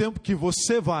 Agora é o tempo que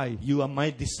você vai. You are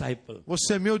my disciple.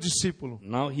 Você é meu discípulo.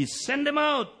 Now he sent them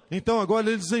out. Então agora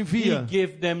ele os He envia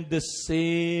gave them the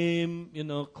same,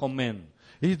 command.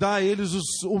 e dá a eles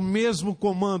o mesmo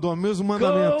comando, o mesmo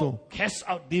mandamento. Go, cast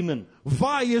out demon,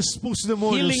 Vai e expulse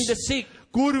demônios. healing the sick,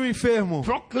 Cure o enfermo.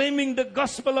 proclaiming the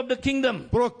gospel of the kingdom,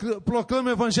 Proclame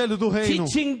o evangelho do reino.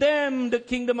 teaching them the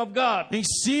kingdom of God.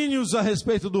 Ensine-os a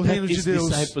respeito do That reino de is Deus.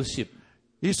 discipleship.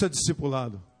 Isso é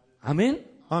discipulado. Amen.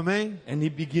 Amém? And he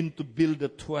began to build the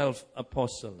 12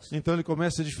 apostles. Então ele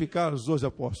começa a edificar os 12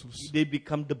 apóstolos. They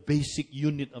become the basic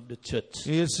unit of the church.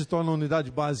 E eles se tornam a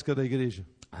unidade básica da igreja.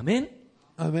 Amen.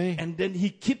 Amém? And then he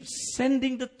keeps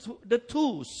sending the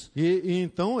tools. E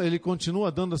então ele continua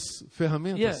dando as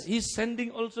ferramentas. Yeah, he's sending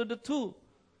also the tool.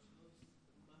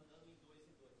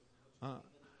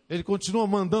 Ele continua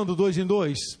mandando 2 em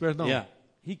 2, perdão. Yeah,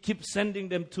 he keeps sending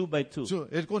them 2 by 2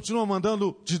 Ele continua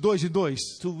mandando de 2 em 2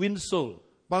 to win soul.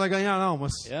 para ganhar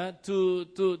almas, Yeah, to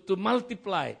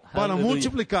multiply. para Hallelujah.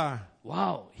 multiplicar.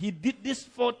 Wow, he did this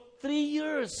for 3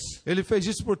 years. Ele fez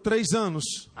isso por 3 anos.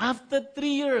 After 3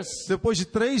 years, Depois de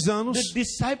 3 anos the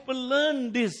disciple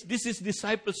learned this. This is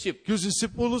discipleship. que os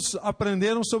discípulos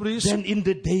aprenderam sobre isso, Then in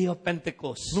the day of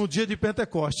Pentecost, no dia de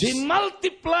Pentecostes, they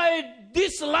multiplied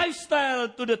this lifestyle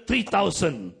to the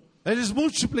 3,000. eles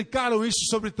multiplicaram isso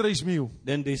sobre 3.000.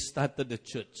 Then they started the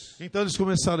church. Então eles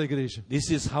começaram a igreja. This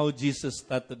is how Jesus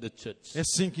started the church. É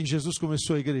assim que Jesus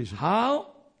começou a igreja.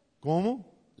 How? Como?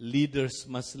 Leaders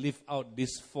must live out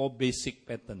this 4 basic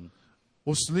pattern.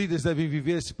 Os líderes devem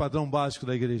viver esse padrão básico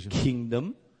da igreja.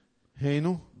 Kingdom,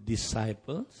 Reino,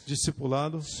 disciples,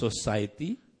 discipulado,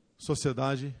 society,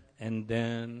 sociedade, and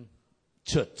then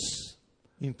church.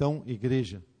 então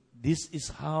igreja. This is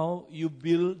how you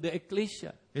build the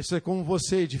ecclesia. Isso é como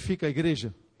você edifica a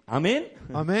igreja. Amen?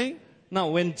 Amém?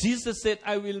 Now, when Jesus said,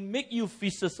 I will make you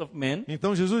fishers of men,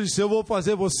 Então Jesus disse, eu vou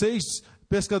fazer vocês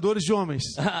pescadores de homens.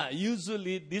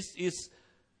 usually this is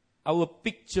our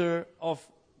picture of,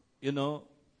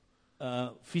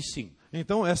 fishing.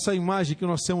 Então essa imagem que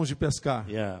nós temos de pescar.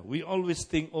 Yeah, we always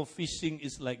think, oh, fishing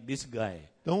is like this guy.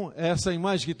 Então essa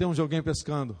imagem que temos de alguém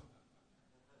pescando.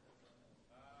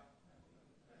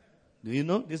 Do you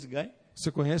know this guy?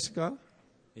 Você conhece esse cara?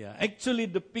 Yeah, actually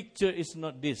the picture is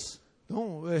not this.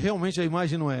 Então realmente a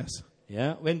imagem não é essa.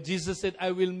 Yeah, when Jesus said,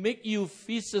 I will make you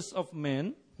fishers of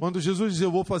men, Quando Jesus diz,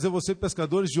 eu vou fazer você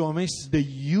pescadores de homens, The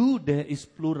you there is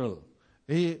plural.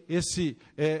 e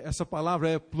essa palavra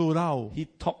é plural. He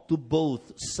talked to both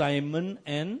Simon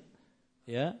and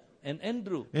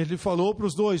Andrew. Ele falou para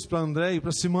os dois, para André e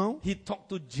para Simão, He talked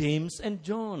to James and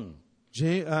John.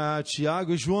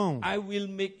 Tiago e João. I will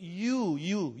make you,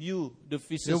 the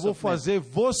fishers Eu vou of men. fazer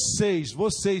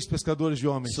vocês pescadores de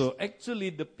homens. So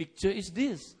actually the picture is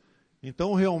this.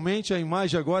 Então realmente a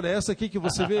imagem agora é essa aqui que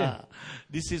você vê.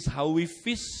 This is how we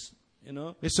fish,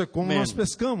 Isso é como Men. nós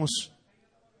pescamos.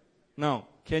 Now,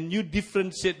 can you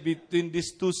differentiate between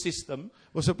these two systems?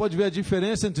 Você pode ver a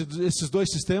diferença entre esses dois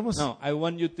sistemas? Now, I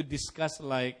want you to discuss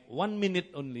like 1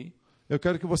 minute only. Eu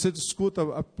quero que você discuta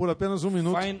por apenas 1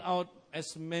 minuto Find out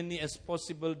as many as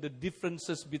possible the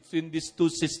differences between these two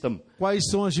systems. quais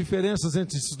são as diferenças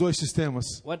entre esses dois sistemas.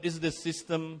 What is the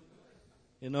system,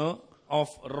 of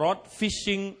rod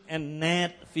fishing and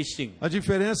net fishing? A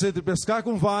diferença entre pescar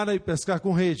com vara e pescar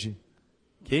com rede.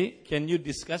 Okay, can you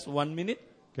discuss 1 minute?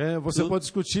 Você pode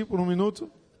discutir por 1 minuto?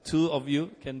 2 of you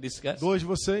can discuss. 2 de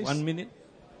vocês? 1 minute.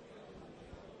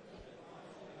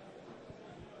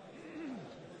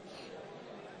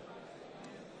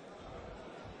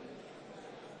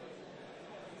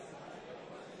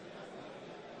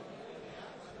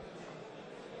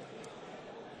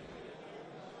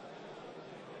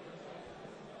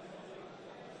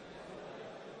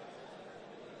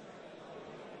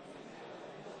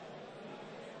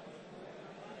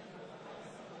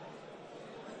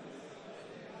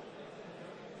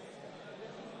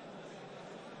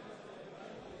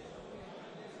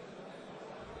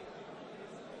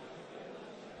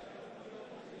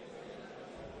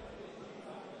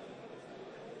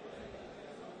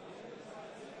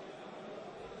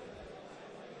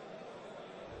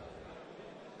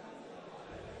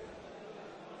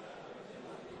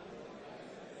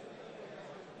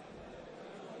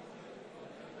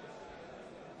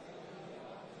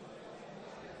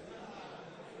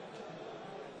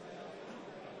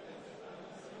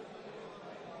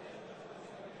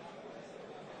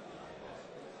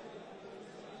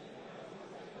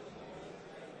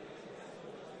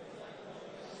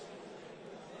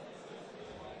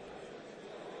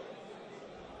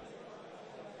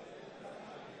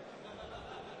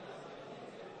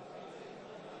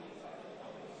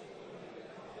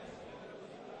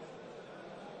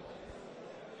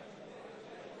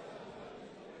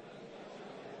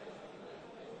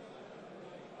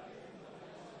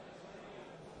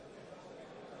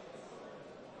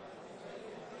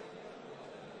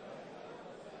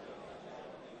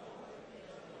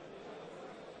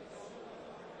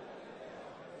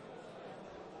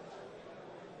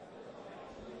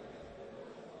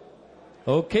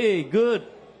 Okay, good.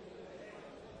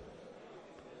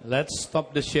 Let's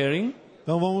stop the sharing.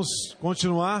 Então vamos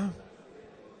continuar.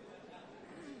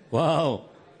 Wow.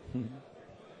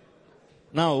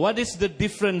 Now, what is the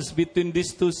difference between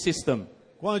these two systems?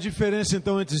 Qual a diferença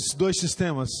então entre esses dois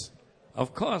sistemas?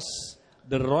 Of course,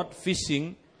 the rod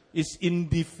fishing is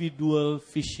individual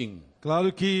fishing.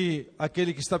 Claro que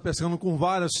aquele que está pescando com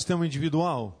vara é o sistema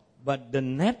individual. But the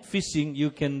net fishing,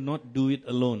 you cannot do it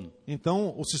alone.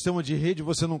 Então, o sistema de rede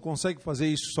você não consegue fazer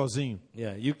isso sozinho.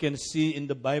 Yeah, you can see in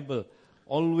the Bible,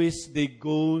 always they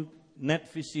go net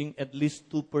fishing at least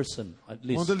 2 persons, at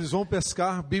least. Quando eles vão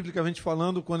pescar, biblicamente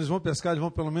falando, quando eles vão pescar, eles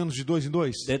vão pelo menos de 2 em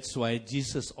 2. That's why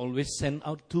Jesus always sent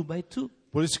out 2 by 2.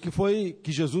 Por isso que foi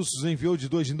que Jesus os enviou de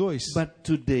 2 em 2. But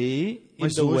today, in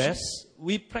Mas the hoje- West,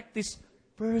 we practice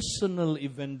personal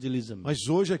evangelism. Mas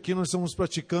hoje aqui nós estamos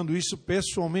praticando isso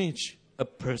pessoalmente. A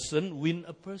person win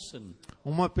a person.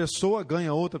 Uma pessoa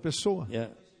ganha outra pessoa.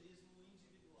 Yeah.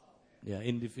 Yeah,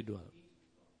 individual.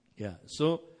 Yeah.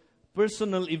 So,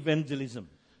 personal evangelism.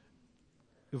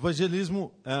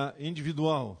 Evangelismo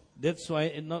individual. That's why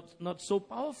it's not so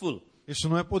powerful. Isso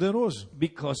não é poderoso.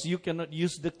 Because you cannot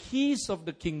use the keys of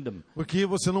the kingdom. Porque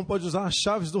você não pode usar as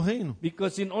chaves do reino.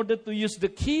 Because in order to use the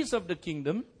keys of the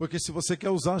kingdom, Porque se você quer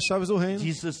usar as chaves do reino,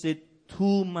 Jesus said,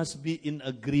 2 must be in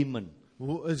agreement.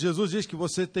 Jesus diz que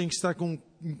você tem que estar em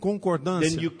Then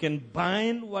concordância. you can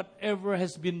bind whatever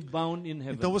has been bound in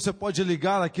heaven. Então você pode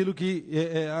ligar aquilo que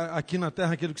aqui na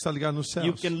terra, aquilo que está ligado nos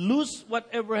You céus. can loose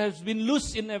whatever has been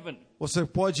loosed in heaven. Você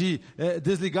pode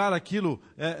desligar aquilo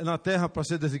na terra para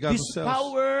ser desligado This nos céus.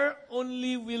 power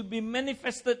only will be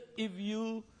manifested if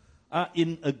you are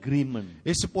in agreement.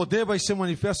 Esse poder vai ser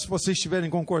manifesto se você estiver em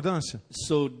concordância.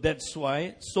 So that's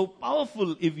why so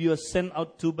powerful if you are sent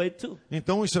out 2 by 2.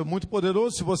 Então isso é muito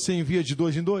poderoso se você envia de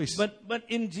 2 em 2. But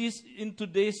in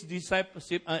today's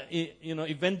discipleship,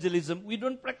 evangelism, we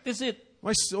don't practice it.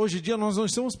 Mas hoje em dia nós não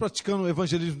estamos praticando o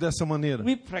evangelismo dessa maneira.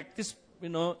 We practice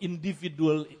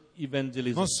individual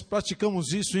evangelism. Nós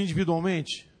praticamos isso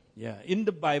individualmente. Yeah, in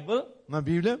the Bible, Na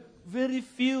Bíblia, very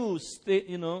few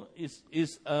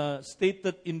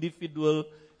stated individual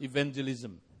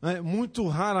evangelism. né, muito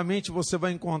raramente você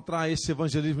vai encontrar esse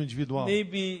evangelismo individual.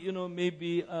 Maybe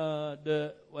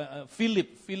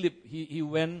Philip he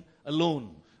went alone.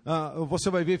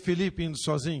 Você vai ver Filipe indo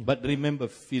sozinho. But remember,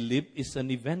 Philip is an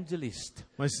evangelist.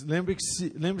 Mas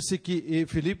lembre-se que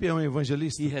Filipe é um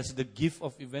evangelista. He has the gift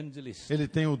of evangelist. Ele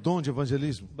tem o dom de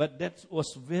evangelismo. But that was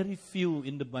very few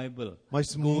in the Bible,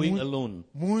 Mas going alone.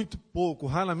 muito pouco.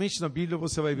 Raramente na Bíblia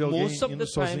você vai ver alguém Most of indo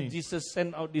the time, sozinho. Jesus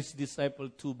sent out his disciples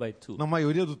 2 by 2. Na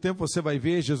maioria do tempo você vai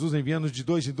ver Jesus enviando de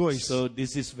 2 em 2. So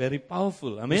this is very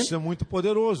powerful. Amen. Isso é muito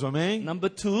poderoso, amém?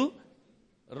 Number 2,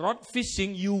 rod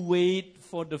fishing, you wait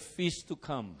for the fish to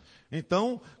come.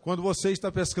 Então, quando você está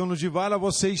pescando de vara,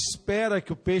 você espera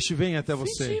que o peixe venha até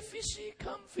você. Fishy,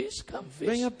 come fish.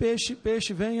 Venha peixe,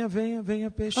 peixe, venha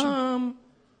peixe. Come.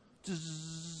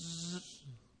 Zzz.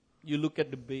 You look at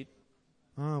the bait.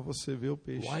 Você vê o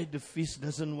peixe. Why the fish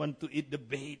doesn't want to eat the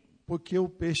bait? Porque o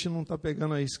peixe não está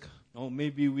pegando a isca. Or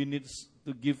maybe we need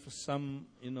to give some,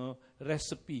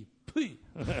 recipe.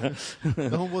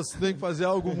 Então você tem que fazer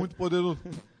algo muito poderoso.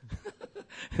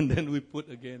 And then we put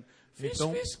again. Fish,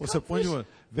 Então fish, você come, põe de fish. novo.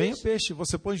 Venha peixe,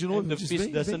 você põe de novo. And the Diz, fish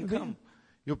doesn't vem. come.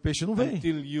 E o peixe não vem.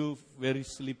 Until you very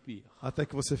sleepy. Até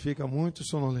que você fica muito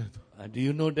sonolento. Do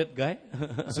you know that guy?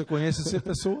 Você conhece essa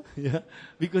pessoa? Yeah.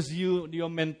 Because your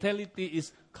mentality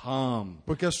is calm.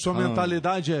 Porque a sua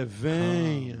mentalidade é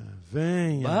venha.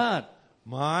 But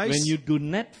Mas when you do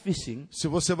net fishing, se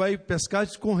você vai pescar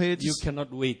com redes, you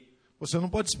cannot wait. você não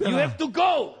pode You have esperar. to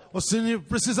go. Você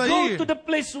precisa Go ir. to the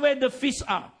place where the fish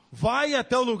are Vai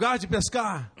até o lugar de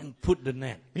pescar. and put the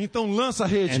net Então lança a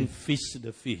rede. and fish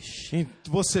the fish. E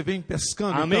você vem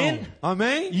pescando. Amém? Então.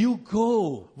 Amém? You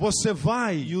go. Você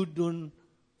vai. You don't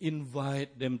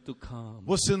invite them to come.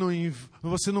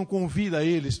 Você não convida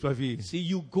eles para vir. See,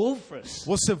 you go first.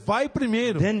 Você vai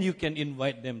primeiro. Then you can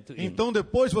invite them to in. Então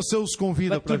depois você os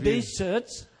convida But para vir. today's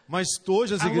church, Mas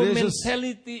hoje as our igrejas,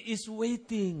 mentality is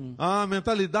waiting. a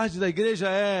mentalidade da igreja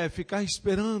é ficar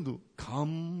esperando.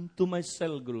 Come to my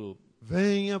cell group.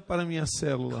 Venha para a minha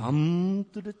célula. Come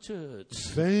to the church.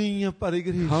 Venha para a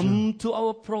igreja. Come to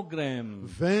our program.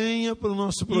 Venha para o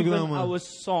nosso Even programa. our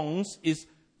songs is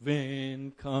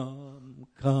when come.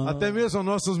 Até mesmo as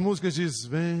nossas músicas diz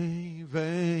vem.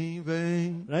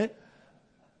 Right?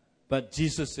 But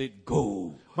Jesus said,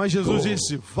 go. Mas Jesus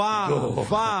disse, vá.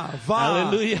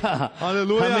 Hallelujah.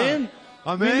 Aleluia. Amen.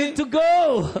 We Amém. need to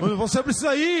go. Você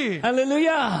precisa ir.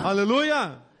 Hallelujah.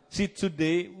 Aleluia. See,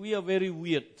 today we are very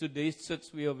weird. Today's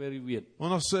church we are very weird.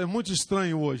 É muito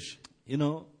estranho hoje.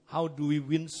 How do we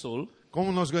win soul?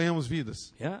 Como nós ganhamos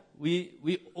vidas. Yeah, we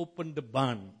open the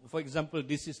barn. For example,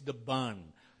 this is the barn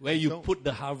where you put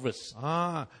the harvest.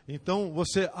 Então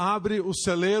você abre o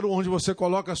celeiro onde você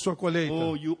coloca a sua colheita.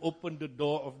 Oh, you open the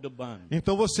door of the barn.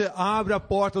 Então você abre a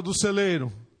porta do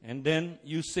celeiro. And then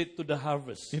you say to the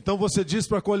harvest. Então você diz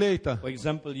para a colheita. For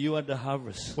example, you are the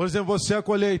harvest. Por exemplo, você é a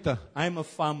colheita. I'm a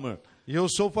farmer. E eu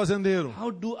sou o fazendeiro.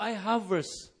 How do I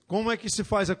harvest? Como é que se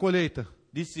faz a colheita?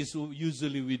 This is what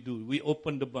usually we do. We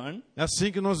open the barn. É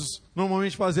assim que nós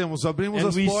normalmente fazemos. Abrimos And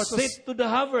as we portas say to the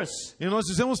harvest. e nós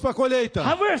dizemos para a colheita.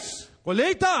 Harvest!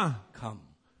 Colheita! Come.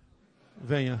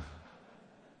 Venha.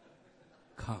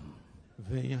 Come.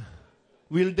 Venha.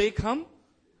 Will they come?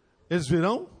 Eles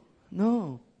virão?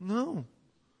 No. Não.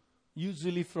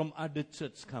 Usually from other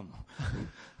church come.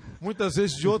 Muitas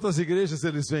vezes de outras igrejas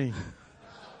eles vêm.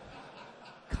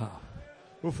 Come.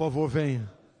 Por favor, venha.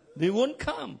 They won't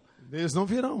come. Eles não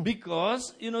virão.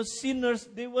 Because, sinners,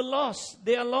 they were lost.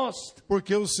 They are lost.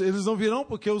 Porque eles não virão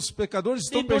porque os pecadores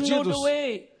They estão don't know perdidos. the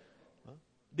way.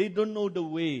 They don't know the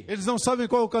way. Eles não sabem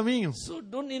qual é o caminho. So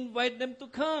don't invite them to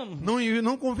come.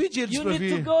 Não convide eles You para need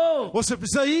to vir. go. Você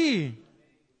precisa ir.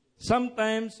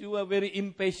 Sometimes you are very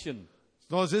impatient.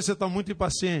 Então, às vezes você está muito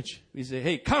impaciente. We say,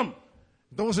 hey, come.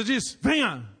 Então você diz,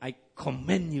 venha. I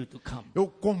command you to come. Eu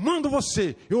comando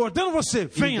você. Eu ordeno você. In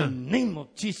the Venha. name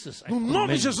of Jesus, I No nome command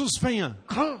de Jesus, venha.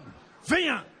 you. Come.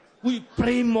 Venha. We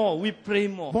pray more. We pray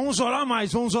more. Vamos orar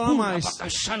mais. Vamos orar mais.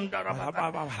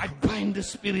 I bind the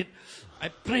spirit. I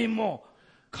pray more.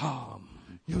 Come.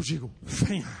 E eu digo,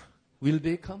 venha. Will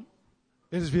they come?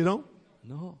 Eles virão?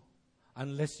 No.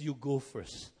 Unless you go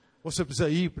first. Você precisa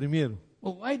ir primeiro.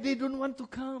 Oh, why they don't want to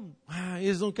come?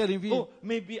 Eles não querem vir. Oh,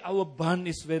 maybe our barn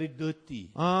is very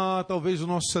dirty. Talvez o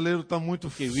nosso celeiro está muito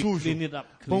Okay, we sujo. clean it up.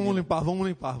 Vamos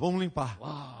limpar.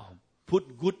 Wow.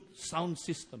 Put good sound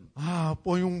system.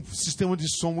 Põe um sistema de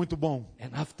som muito bom. And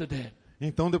after that,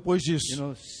 Então, depois you disso,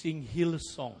 know, sing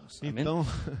Hillsongs. Amen. então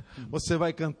você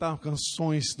vai cantar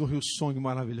canções do Hillsong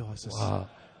maravilhosas. Wow.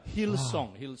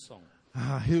 Hillsong, Hillsong.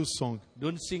 Hillsong,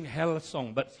 Don't sing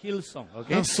Hellsong, but Hillsong,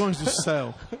 okay? canções do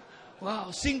céu.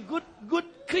 Wow, sing good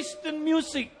Christian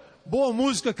music Boa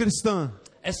música cristã.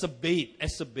 as a bait,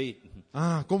 as a bait.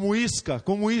 Como isca,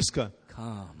 como isca.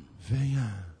 Come.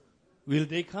 Venha. Will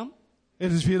they come?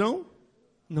 Eles virão?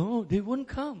 No, they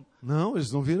won't come Não,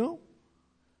 eles não virão.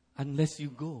 unless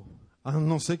you go. A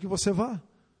não ser que você vá.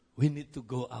 We need to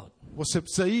go out. Você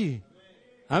precisa ir.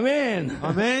 Amen.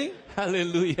 Amém?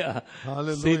 Hallelujah.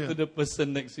 Hallelujah. Say to the person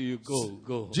next to you,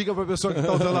 go. Diga para a pessoa que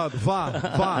está ao teu lado, vá,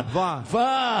 vá, vá,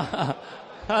 Vá.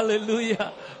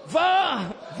 Hallelujah.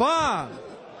 Vá. vá.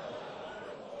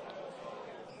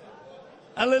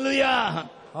 Hallelujah.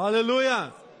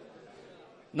 Aleluia.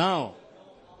 Now,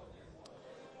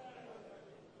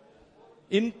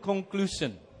 in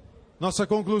conclusion, Nossa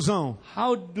conclusão.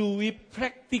 how do we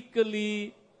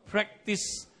practically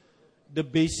practice the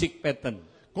basic pattern?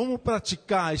 Como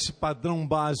praticar esse padrão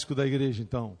básico da igreja,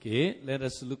 então? Okay, let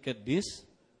us look at this.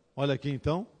 Olha aqui,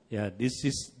 então. Yeah, this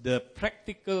is the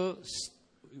practical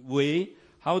way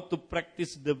how to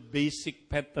practice the basic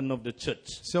pattern of the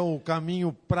church. Esse é o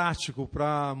caminho prático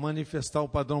para manifestar o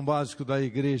padrão básico da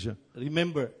igreja.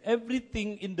 Remember,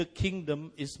 everything in the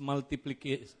kingdom is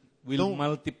will Então-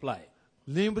 multiply.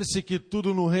 Lembre-se que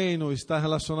tudo no reino está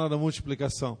relacionado à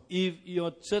multiplicação. If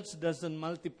your church doesn't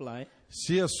multiply,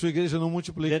 Se a sua igreja não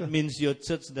multiplica, that means your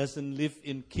church doesn't live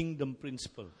in kingdom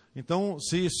principle. então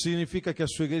se isso significa que a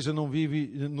sua igreja não vive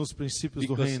nos princípios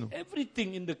do Because reino.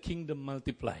 everything in the kingdom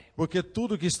multiply. Porque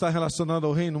tudo que está relacionado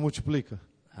ao reino multiplica.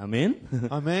 Amen.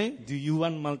 Amém? Do you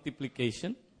want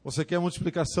multiplication? Você quer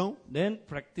multiplicação? Then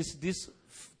practice these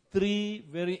three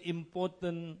very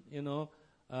important,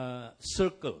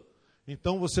 circle.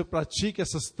 Então você pratique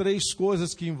essas três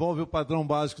coisas que envolvem o padrão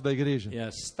básico da igreja. Yeah,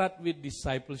 start with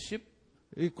discipleship.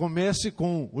 E comece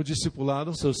com o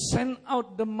discipulado, So send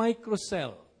out the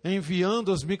microcell.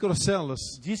 enviando as microcélulas.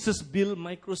 Jesus built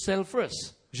microcell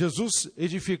first, Jesus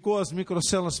edificou as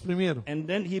microcélulas primeiro. and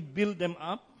then he built them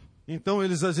up. Então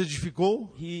eles as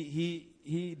edificou,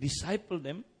 He discipled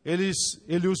them,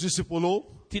 ele os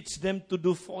discipulou, teach them to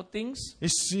do 4 things: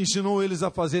 ensinou eles a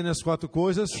fazerem as 4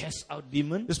 coisas: cast out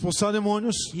demons, expulsar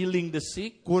demônios, healing the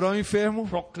sick, curar o enfermo,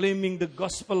 proclaiming the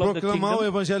gospel of the proclamar o kingdom,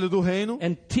 evangelho do reino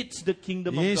and teach the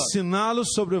kingdom e of God. ensiná-los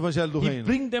sobre o evangelho do He reino.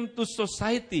 bring them to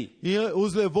society. E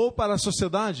os levou para a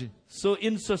sociedade. So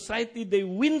in society they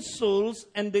win souls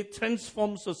and they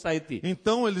transform society.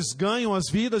 Então eles ganham as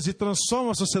vidas e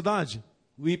transformam a sociedade.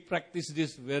 We practice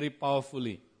this very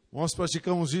powerfully. Nós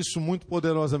praticamos isso muito For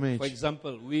poderosamente.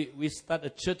 example, we start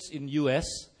a church in US.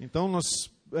 Então nós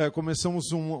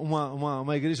começamos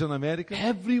uma igreja na América.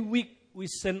 Every week we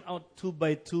send out 2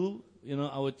 by 2,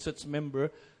 our church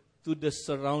member to the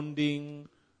surrounding,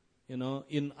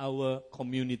 in our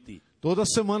community. Toda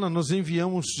semana nós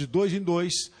enviamos de 2 em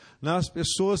 2 as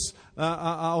pessoas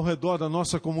ao redor da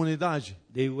nossa comunidade.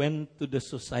 They went to the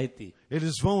society.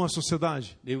 Eles vão à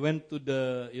sociedade. They went to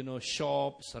the,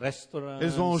 shops, restaurants.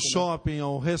 Eles vão ao shopping,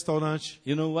 ao restaurante.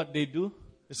 You know what they do?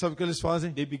 E sabe o que eles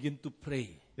fazem? They begin to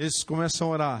pray. Eles começam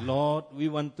a orar. Lord, we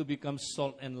want to become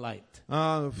salt and light.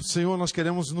 Senhor, nós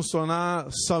queremos nos tornar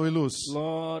sal e luz.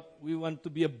 Lord, we want to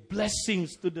be a blessing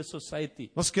to the society.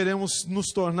 Nós queremos nos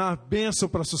tornar bênção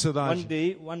para a One sociedade.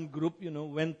 day, one group,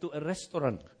 went to a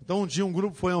restaurant. Então um dia um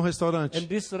grupo foi a um restaurante. And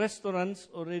this restaurant's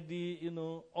already,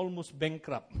 almost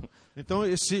bankrupt. Então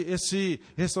esse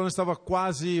restaurante estava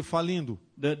quase falindo.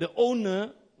 The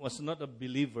owner was not a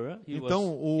believer.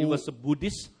 Então, He was a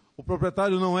Buddhist. O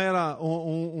proprietário não era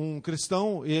um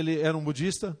cristão, ele era um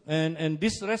budista. And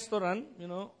this restaurant,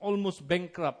 almost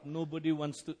bankrupt. Nobody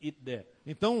wants to eat there.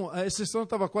 Então esse restaurante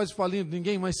estava quase falindo,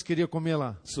 ninguém mais queria comer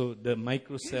lá. So the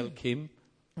microcell came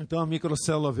Então a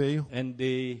microcélula veio. and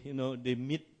they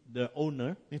meet the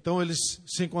owner. Então eles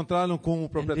se encontraram com o And they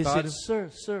proprietário. said,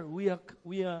 Sir, we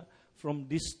are from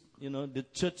this, the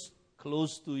church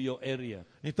close to your area.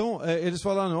 Então eles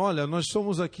falaram, olha, nós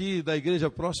somos aqui da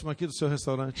igreja próxima aqui do seu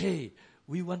restaurante. Hey,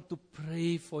 we want to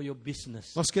pray for your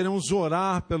business. Nós queremos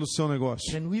orar pelo seu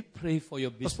negócio. Can we pray for your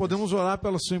Nós business? podemos orar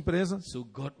pela sua empresa. So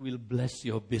God will bless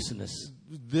your business.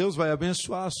 Deus vai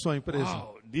abençoar a sua empresa.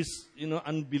 Wow, this,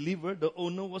 unbeliever, the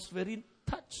owner was very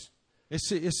touched.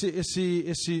 Esse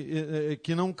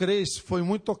que não crê foi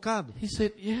muito tocado. He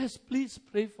said, yes, please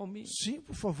pray for me. Sim,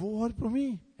 por favor, ore por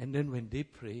mim. And then when they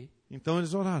pray, Então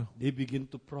eles oraram. they begin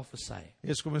to prophesy.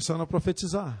 Eles começaram a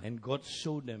profetizar. And God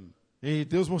showed them E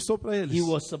Deus mostrou para eles. he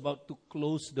was about to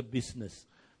close the business.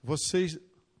 Vocês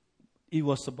he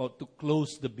was about to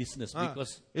close the business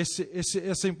because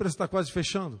essa empresa está quase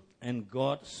fechando. and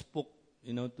God spoke,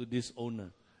 to this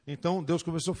owner. Então Deus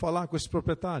começou a falar com esse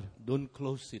proprietário. Don't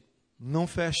close it. Não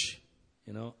feche.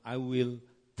 I will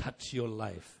touch your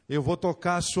life. Eu vou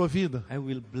tocar a sua vida. I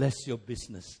will bless your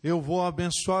business. Eu vou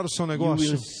abençoar o seu You negócio.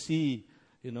 will see,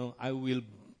 I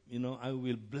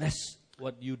will bless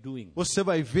what you're doing. Você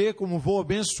vai ver como vou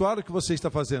abençoar o que você está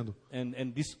fazendo.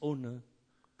 And this owner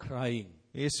crying.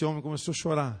 Esse homem começou a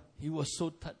chorar. He was so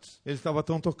touched. Ele estava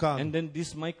tão tocado. And then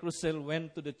this microcell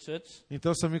went to the church.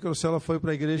 Então essa microcélula foi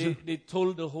para a igreja. They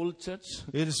told the whole church.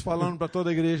 Eles falaram para toda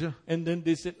a igreja. And then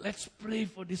they said, let's pray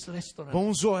for this restaurant.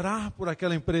 Vamos orar por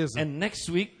aquela empresa. And next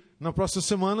week, Na próxima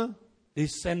semana, they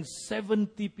sent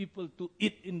 70 people to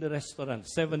eat in the restaurant.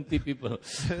 70 people.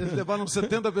 eles levaram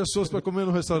 70 pessoas para comer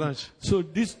no restaurante. So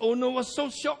this owner was so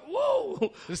shocked. Whoa!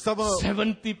 Ele estava,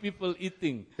 70 people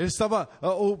eating.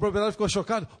 o proprietário ficou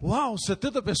chocado. Uau,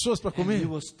 70 pessoas para And he comer.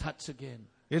 was touched again.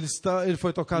 Ele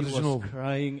foi tocado He de was novo.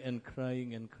 crying and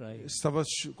crying and crying.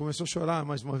 Começou a chorar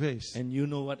mais uma vez. And you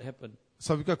know what happened?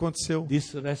 Sabe o que aconteceu?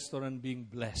 This restaurant being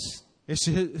blessed. Esse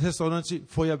restaurante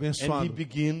foi And he abençoado.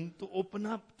 began to open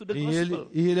up to the E gospel.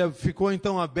 ele ficou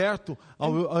então aberto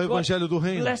ao evangelho do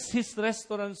reino. Bless his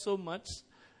restaurant so much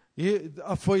E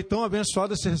foi tão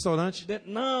abençoado esse restaurante. that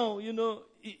now,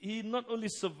 he not only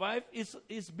survived,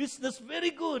 his business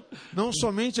very good. Não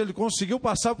somente ele conseguiu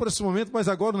passar por esse momento, mas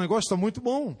agora o negócio está muito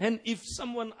bom. And if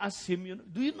someone asks him,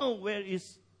 do you know where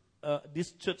is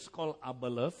this church called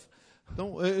Abalov?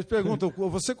 Então, ele pergunta,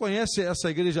 você conhece essa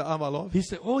igreja Amalov? He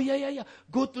said, oh, yeah.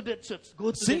 Go to that church.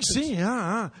 Go to Sim, that church. sim,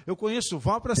 eu conheço,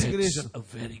 vá para essa igreja. It's a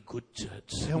very good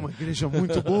church. É uma igreja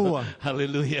muito boa.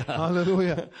 Hallelujah.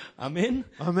 Aleluia. Amen.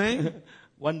 Amém?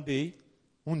 One day,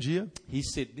 Um dia, he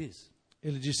said this.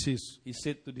 ele disse isso. He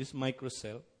said to this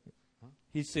microcell.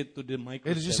 He said to the Ele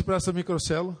disse microcell. para essa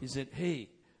microcélula, He said, hey,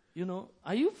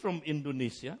 are you from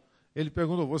Indonesia? ele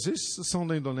perguntou, vocês são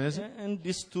da Indonésia? And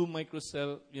these two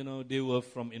microcell, they were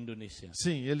from Indonesia.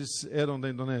 Sim, eles eram da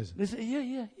Indonésia. They said,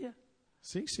 yeah.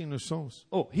 Sim, nós somos.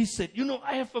 Oh, he said,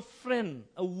 I have a friend,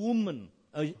 a woman,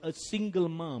 a single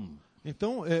mom.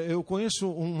 Então, eu conheço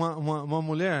uma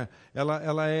mulher,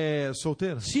 ela é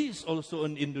solteira, She is also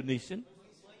an Indonesian.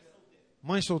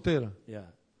 mãe solteira. Yeah.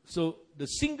 So the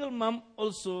single mom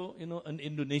also, an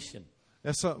Indonesian.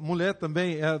 Essa mulher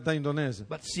também é da Indonésia.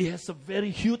 But she has a very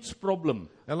huge problem.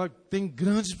 Ela tem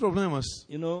grandes problemas.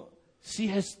 She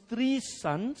has 3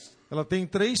 sons, Ela tem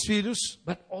 3 filhos,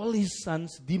 but all his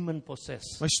sons demon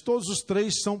possessed. mas todos os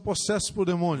 3 são possessos por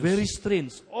demônios. Very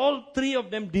strange. All 3 of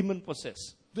them demon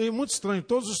possessed. É muito estranho,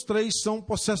 todos os 3 são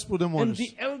possessos por And demônios.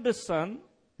 the elder son,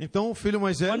 Então, o filho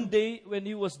mais one velho, day when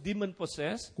he was demon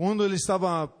possessed, quando ele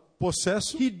estava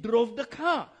possesso, he drove the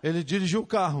car. ele dirigiu o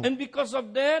carro. And because of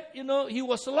that, he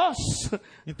was lost.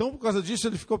 Então, por causa disso,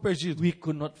 ele ficou perdido. We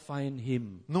could not find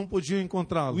him. Não podiam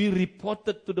encontrá-lo. We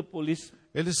reported to the police.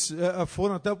 Eles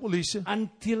foram até a polícia.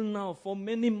 Until now, for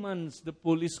many months, the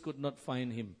police could not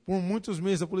find him. Por muitos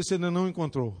meses, a polícia ainda não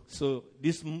encontrou. So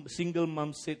this single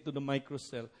mom said to the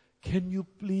microcell, can you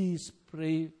please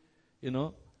pray,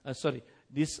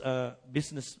 this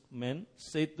businessman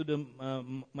said to the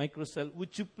microcell,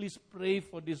 would you please pray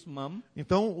for this mom?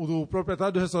 Então, o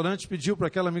proprietário do restaurante pediu para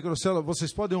aquela microcélula,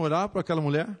 vocês podem orar para aquela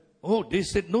mulher? Oh, they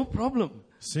said, no problem.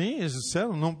 Sim, eles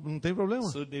disseram, não tem problema.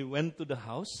 So they went to the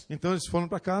house. Então, eles foram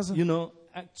para casa.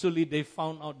 Actually they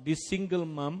found out this single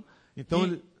mom,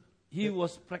 Então, he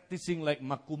was practicing like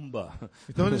macumba.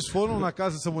 Então, eles foram na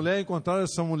casa dessa mulher e encontraram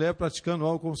essa mulher praticando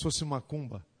algo como se fosse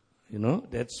macumba.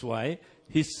 That's why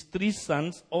his 3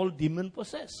 sons all demon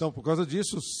possessed. Então, por causa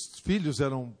disso, os filhos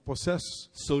eram possessos.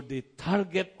 So they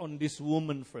target on this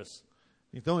woman first.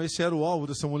 Então, esse era o alvo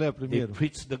dessa mulher They primeiro.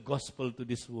 preached the gospel to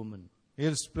this woman.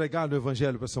 Eles pregaram o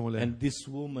evangelho para essa mulher. And this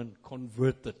woman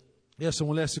converted. E essa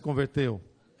mulher se converteu.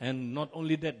 And not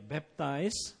only that,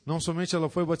 baptized. Não somente ela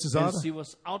foi batizada, When she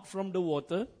was out from the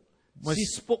water, Mas- she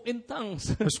spoke in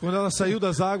tongues. mas quando ela saiu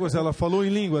das águas, ela falou em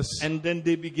línguas. And then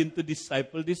they begin to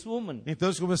disciple this woman. Então,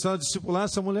 eles começaram a discipular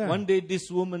essa mulher. One day this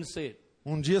woman said,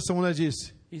 Um dia, essa mulher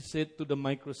disse to the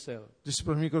microcell,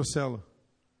 para a microcélula,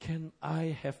 can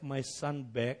I have my son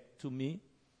back to me?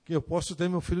 que eu posso ter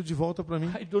meu filho de volta para mim.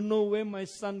 I don't know where my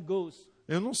son goes.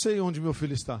 Eu não sei onde meu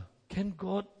filho está. Can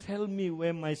God tell me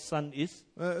where my son is?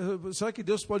 Será que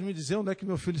Deus pode me dizer onde é que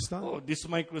meu filho está? Oh, this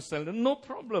microcell, no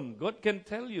problem. God can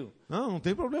tell you. Não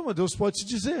tem problema, Deus pode te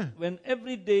dizer. When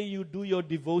every day you do your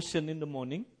devotion in the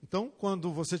morning, Então,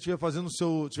 quando você estiver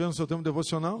tiver no seu tempo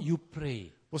devocional, you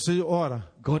pray. você ora.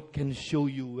 God can show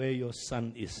you where your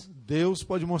son is. Deus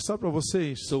pode mostrar para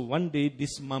vocês. So one day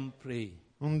this mom prayed.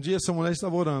 Um dia essa mulher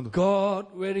estava orando.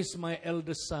 God, where is my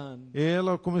elder son?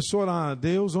 Ela começou a orar.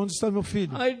 Deus, onde está meu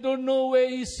filho? I don't know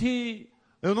where is he.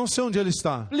 Eu não sei onde ele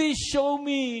está. Please show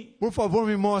me. Por favor,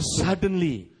 me mostre.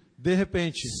 Suddenly, De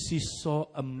repente, she saw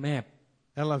a map.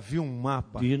 ela viu um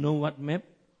mapa. Do you know what map?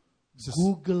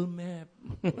 Google Map.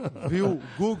 Viu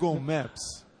Google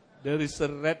Maps. There is a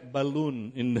red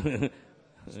balloon in the,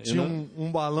 Tinha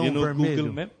um balão Google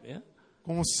vermelho. Map, yeah?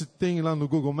 Como se tem lá no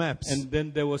Google Maps. And then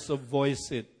there was a voice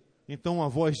said, Então a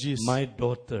voz disse: my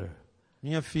daughter,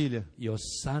 minha filha, your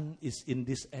son is in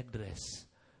this address.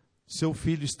 seu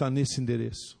filho está nesse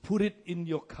endereço. Put it in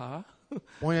your car,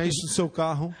 Ponha isso no seu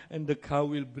carro and the car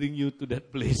will bring you to that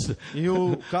place. e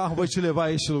o carro vai te levar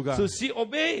a este lugar. So she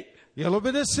obeyed. E ela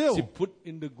obedeceu. She put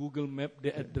in the Google Map the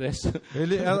address.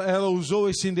 Ela usou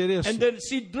esse endereço. And then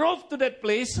she drove to that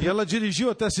place. E ela dirigiu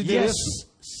até esse Yes, endereço.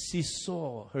 she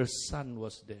saw her son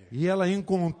was there. E ela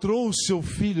encontrou o seu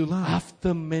filho lá.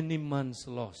 After many months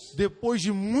lost, Depois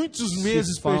de muitos she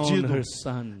meses found her perdido,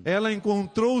 son. ela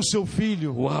encontrou o seu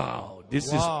filho. Wow, this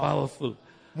is Wow. powerful.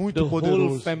 Muito The whole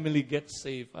poderoso. family gets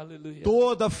saved. Hallelujah.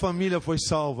 Toda a família foi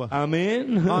salva.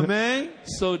 Amen. Amém?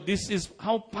 So this is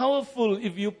how powerful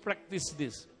if you practice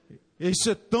this. Isso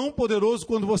é tão poderoso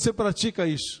quando você pratica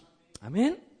isso.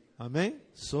 Amen. Amém?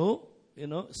 So,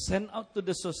 send out to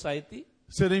the society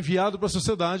Ser enviado para a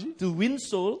sociedade, to win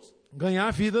souls, ganhar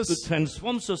vidas, to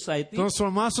transform society.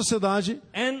 transformar a sociedade.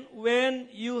 And when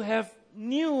you have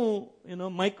new,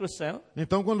 microcell,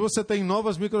 Então, quando você tem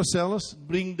novas microcélulas,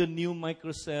 bring the new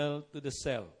microcell to the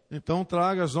cell. então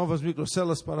traga as novas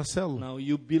microcélulas para a célula. Now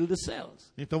you build the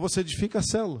cells. Então você edifica a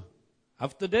célula.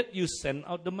 After that, you send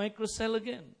out the microcell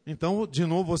again. Então, de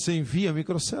novo, você envia a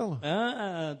microcélula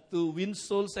To win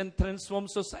souls and transform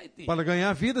society. para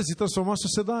ganhar vidas e transformar a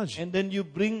sociedade. And then you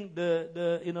bring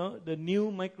the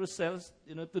new microcells,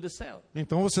 to the cell.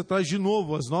 Então você traz de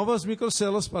novo as novas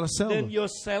microcélulas para a Then célula. your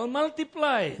cell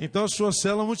multiply. Então a sua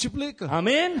célula multiplica.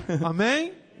 Amen.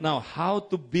 Amém? Now, how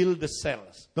to build the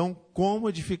cells? Então, como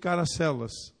edificar as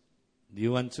células? Do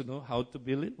you want to know how to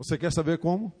build it? Você quer saber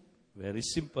como? Very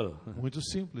simple. Muito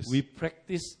simples. We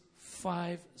practice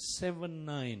 5, 7,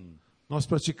 9. Nós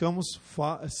praticamos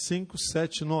 5,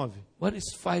 7, 9. What is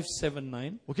 5, 7,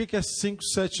 9? O que é 5,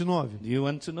 7, 9? Do you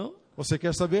want to know? Você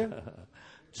quer saber?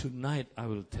 Tonight I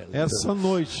will tell you. Essa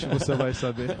noite você vai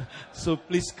saber. So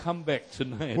please come back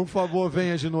tonight. Por favor,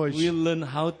 venha de noite. We'll learn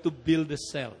how to build the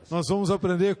cells Nós vamos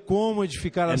aprender como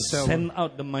edificar a and célula send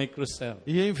out the microcell.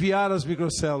 e enviar as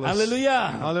microcélulas.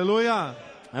 Hallelujah. Aleluia.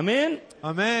 Amen.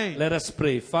 Amém. Let us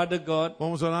pray. Father God,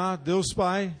 Vamos orar. Deus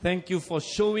Pai, thank you for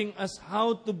showing us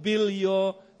how to build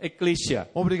your ecclesia.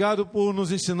 obrigado por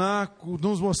nos ensinar,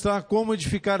 nos mostrar como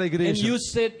edificar a And igreja. you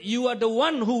said you are the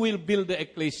one who will build the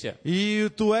ecclesia. E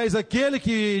tu és aquele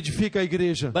que edifica a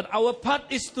igreja. But our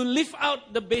part is to live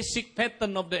out the basic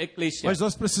pattern of the ecclesia. Mas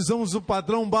nós precisamos do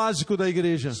padrão básico da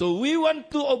igreja. So we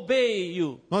want to obey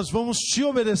you. Nós vamos te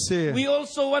obedecer. We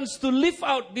also want to live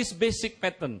out this basic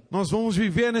pattern. Nós vamos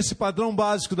viver nesse padrão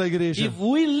básico da igreja. If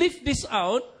we live this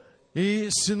out, E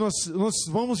se nós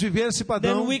vamos viver esse then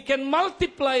padrão, we can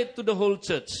multiply it to the whole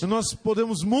church. nós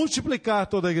podemos multiplicar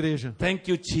toda a igreja. Thank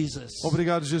you, Jesus.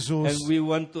 Obrigado, Jesus. And we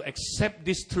want to accept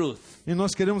this truth E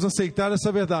nós queremos aceitar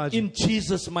essa verdade. in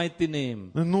Jesus' mighty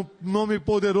name. No nome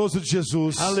poderoso de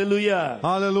Jesus. Hallelujah.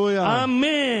 Aleluia.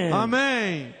 Amen.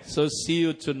 Amém. So see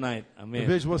you tonight. Eu Amen.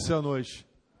 vejo você à noite.